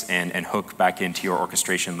device and hook back into your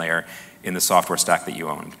orchestration layer in the software stack that you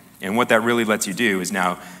owned. And what that really lets you do is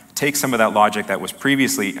now take some of that logic that was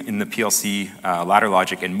previously in the PLC ladder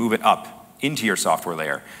logic and move it up into your software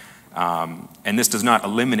layer. And this does not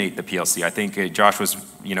eliminate the PLC. I think Josh was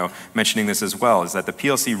mentioning this as well, is that the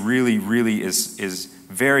PLC really is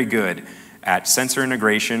very good at sensor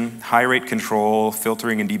integration, high rate control,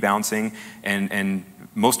 filtering and debouncing, and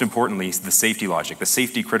most importantly, the safety logic, the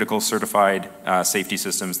safety critical certified safety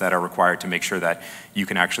systems that are required to make sure that you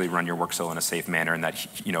can actually run your work cell in a safe manner and that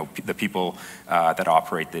the people that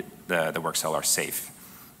operate the work cell are safe.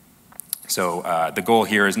 So the goal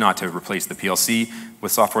here is not to replace the PLC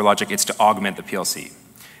with software logic, it's to augment the PLC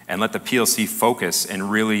and let the PLC focus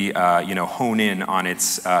and really hone in on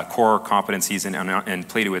its core competencies and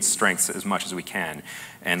play to its strengths as much as we can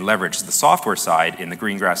and leverage the software side in the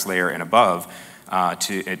Greengrass layer and above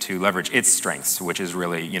to leverage its strengths, which is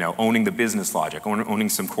really owning the business logic, owning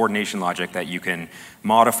some coordination logic that you can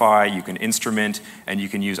modify, you can instrument, and you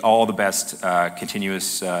can use all the best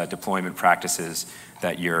continuous deployment practices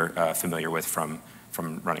that you're familiar with from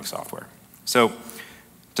running software. So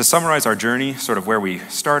to summarize our journey, sort of where we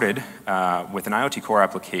started with an IoT Core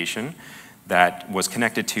application that was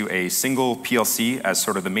connected to a single PLC as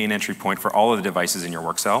sort of the main entry point for all of the devices in your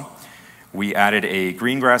work cell. We added a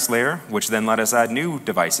Greengrass layer, which then let us add new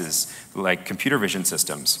devices like computer vision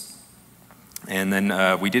systems. And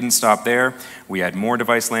then we didn't stop there. We had more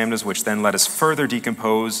device lambdas, which then let us further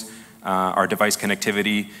decompose our device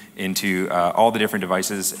connectivity into all the different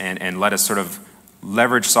devices and let us sort of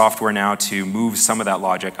leverage software now to move some of that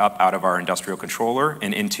logic up out of our industrial controller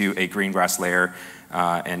and into a Greengrass layer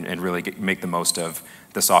and really make the most of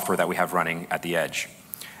the software that we have running at the edge.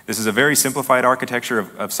 This is a very simplified architecture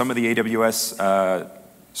of some of the AWS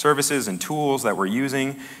services and tools that we're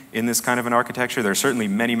using in this kind of an architecture. There are certainly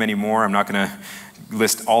many, many more. I'm not going to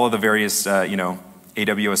list all of the various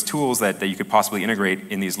AWS tools that you could possibly integrate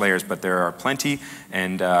in these layers, but there are plenty.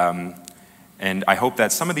 And I hope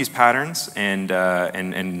that some of these patterns and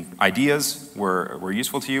ideas were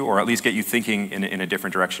useful to you, or at least get you thinking in a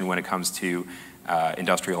different direction when it comes to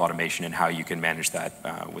industrial automation and how you can manage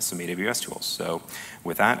that with some AWS tools. So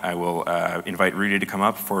with that, I will invite Rudy to come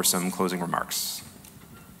up for some closing remarks.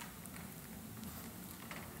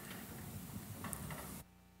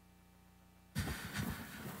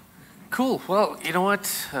 Cool. Well, you know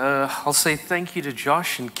what? I'll say thank you to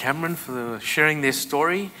Josh and Cameron for sharing their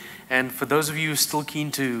story. And for those of you who are still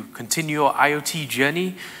keen to continue your IoT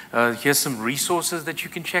journey, here's some resources that you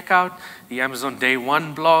can check out. The Amazon Day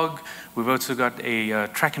One blog. We've also got a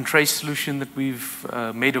track and trace solution that we've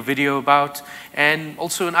made a video about, and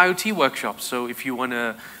also an IoT workshop. So if you want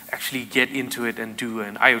to actually get into it and do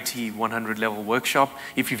an IoT 100 level workshop,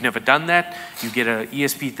 if you've never done that, you get an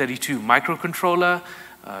ESP32 microcontroller.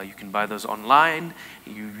 You can buy those online.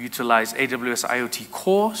 You utilize AWS IoT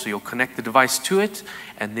Core, so you'll connect the device to it,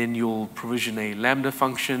 and then you'll provision a Lambda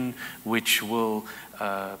function which will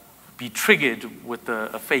be triggered with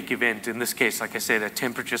a fake event. In this case, like I said, a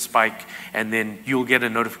temperature spike, and then you'll get a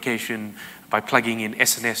notification by plugging in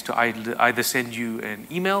SNS to either send you an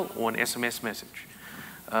email or an SMS message.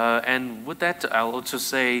 And with that, I'll also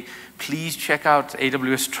say, please check out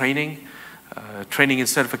AWS training. Training and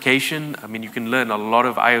certification. I mean, you can learn a lot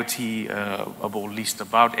of IoT, or at least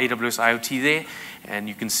about AWS IoT there, and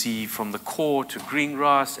you can see from the core to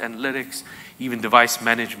Greengrass, analytics, even device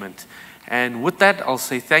management. And with that, I'll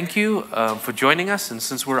say thank you for joining us. And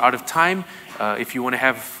since we're out of time, if you want to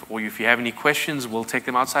have, or if you have any questions, we'll take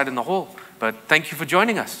them outside in the hall. But thank you for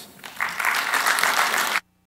joining us.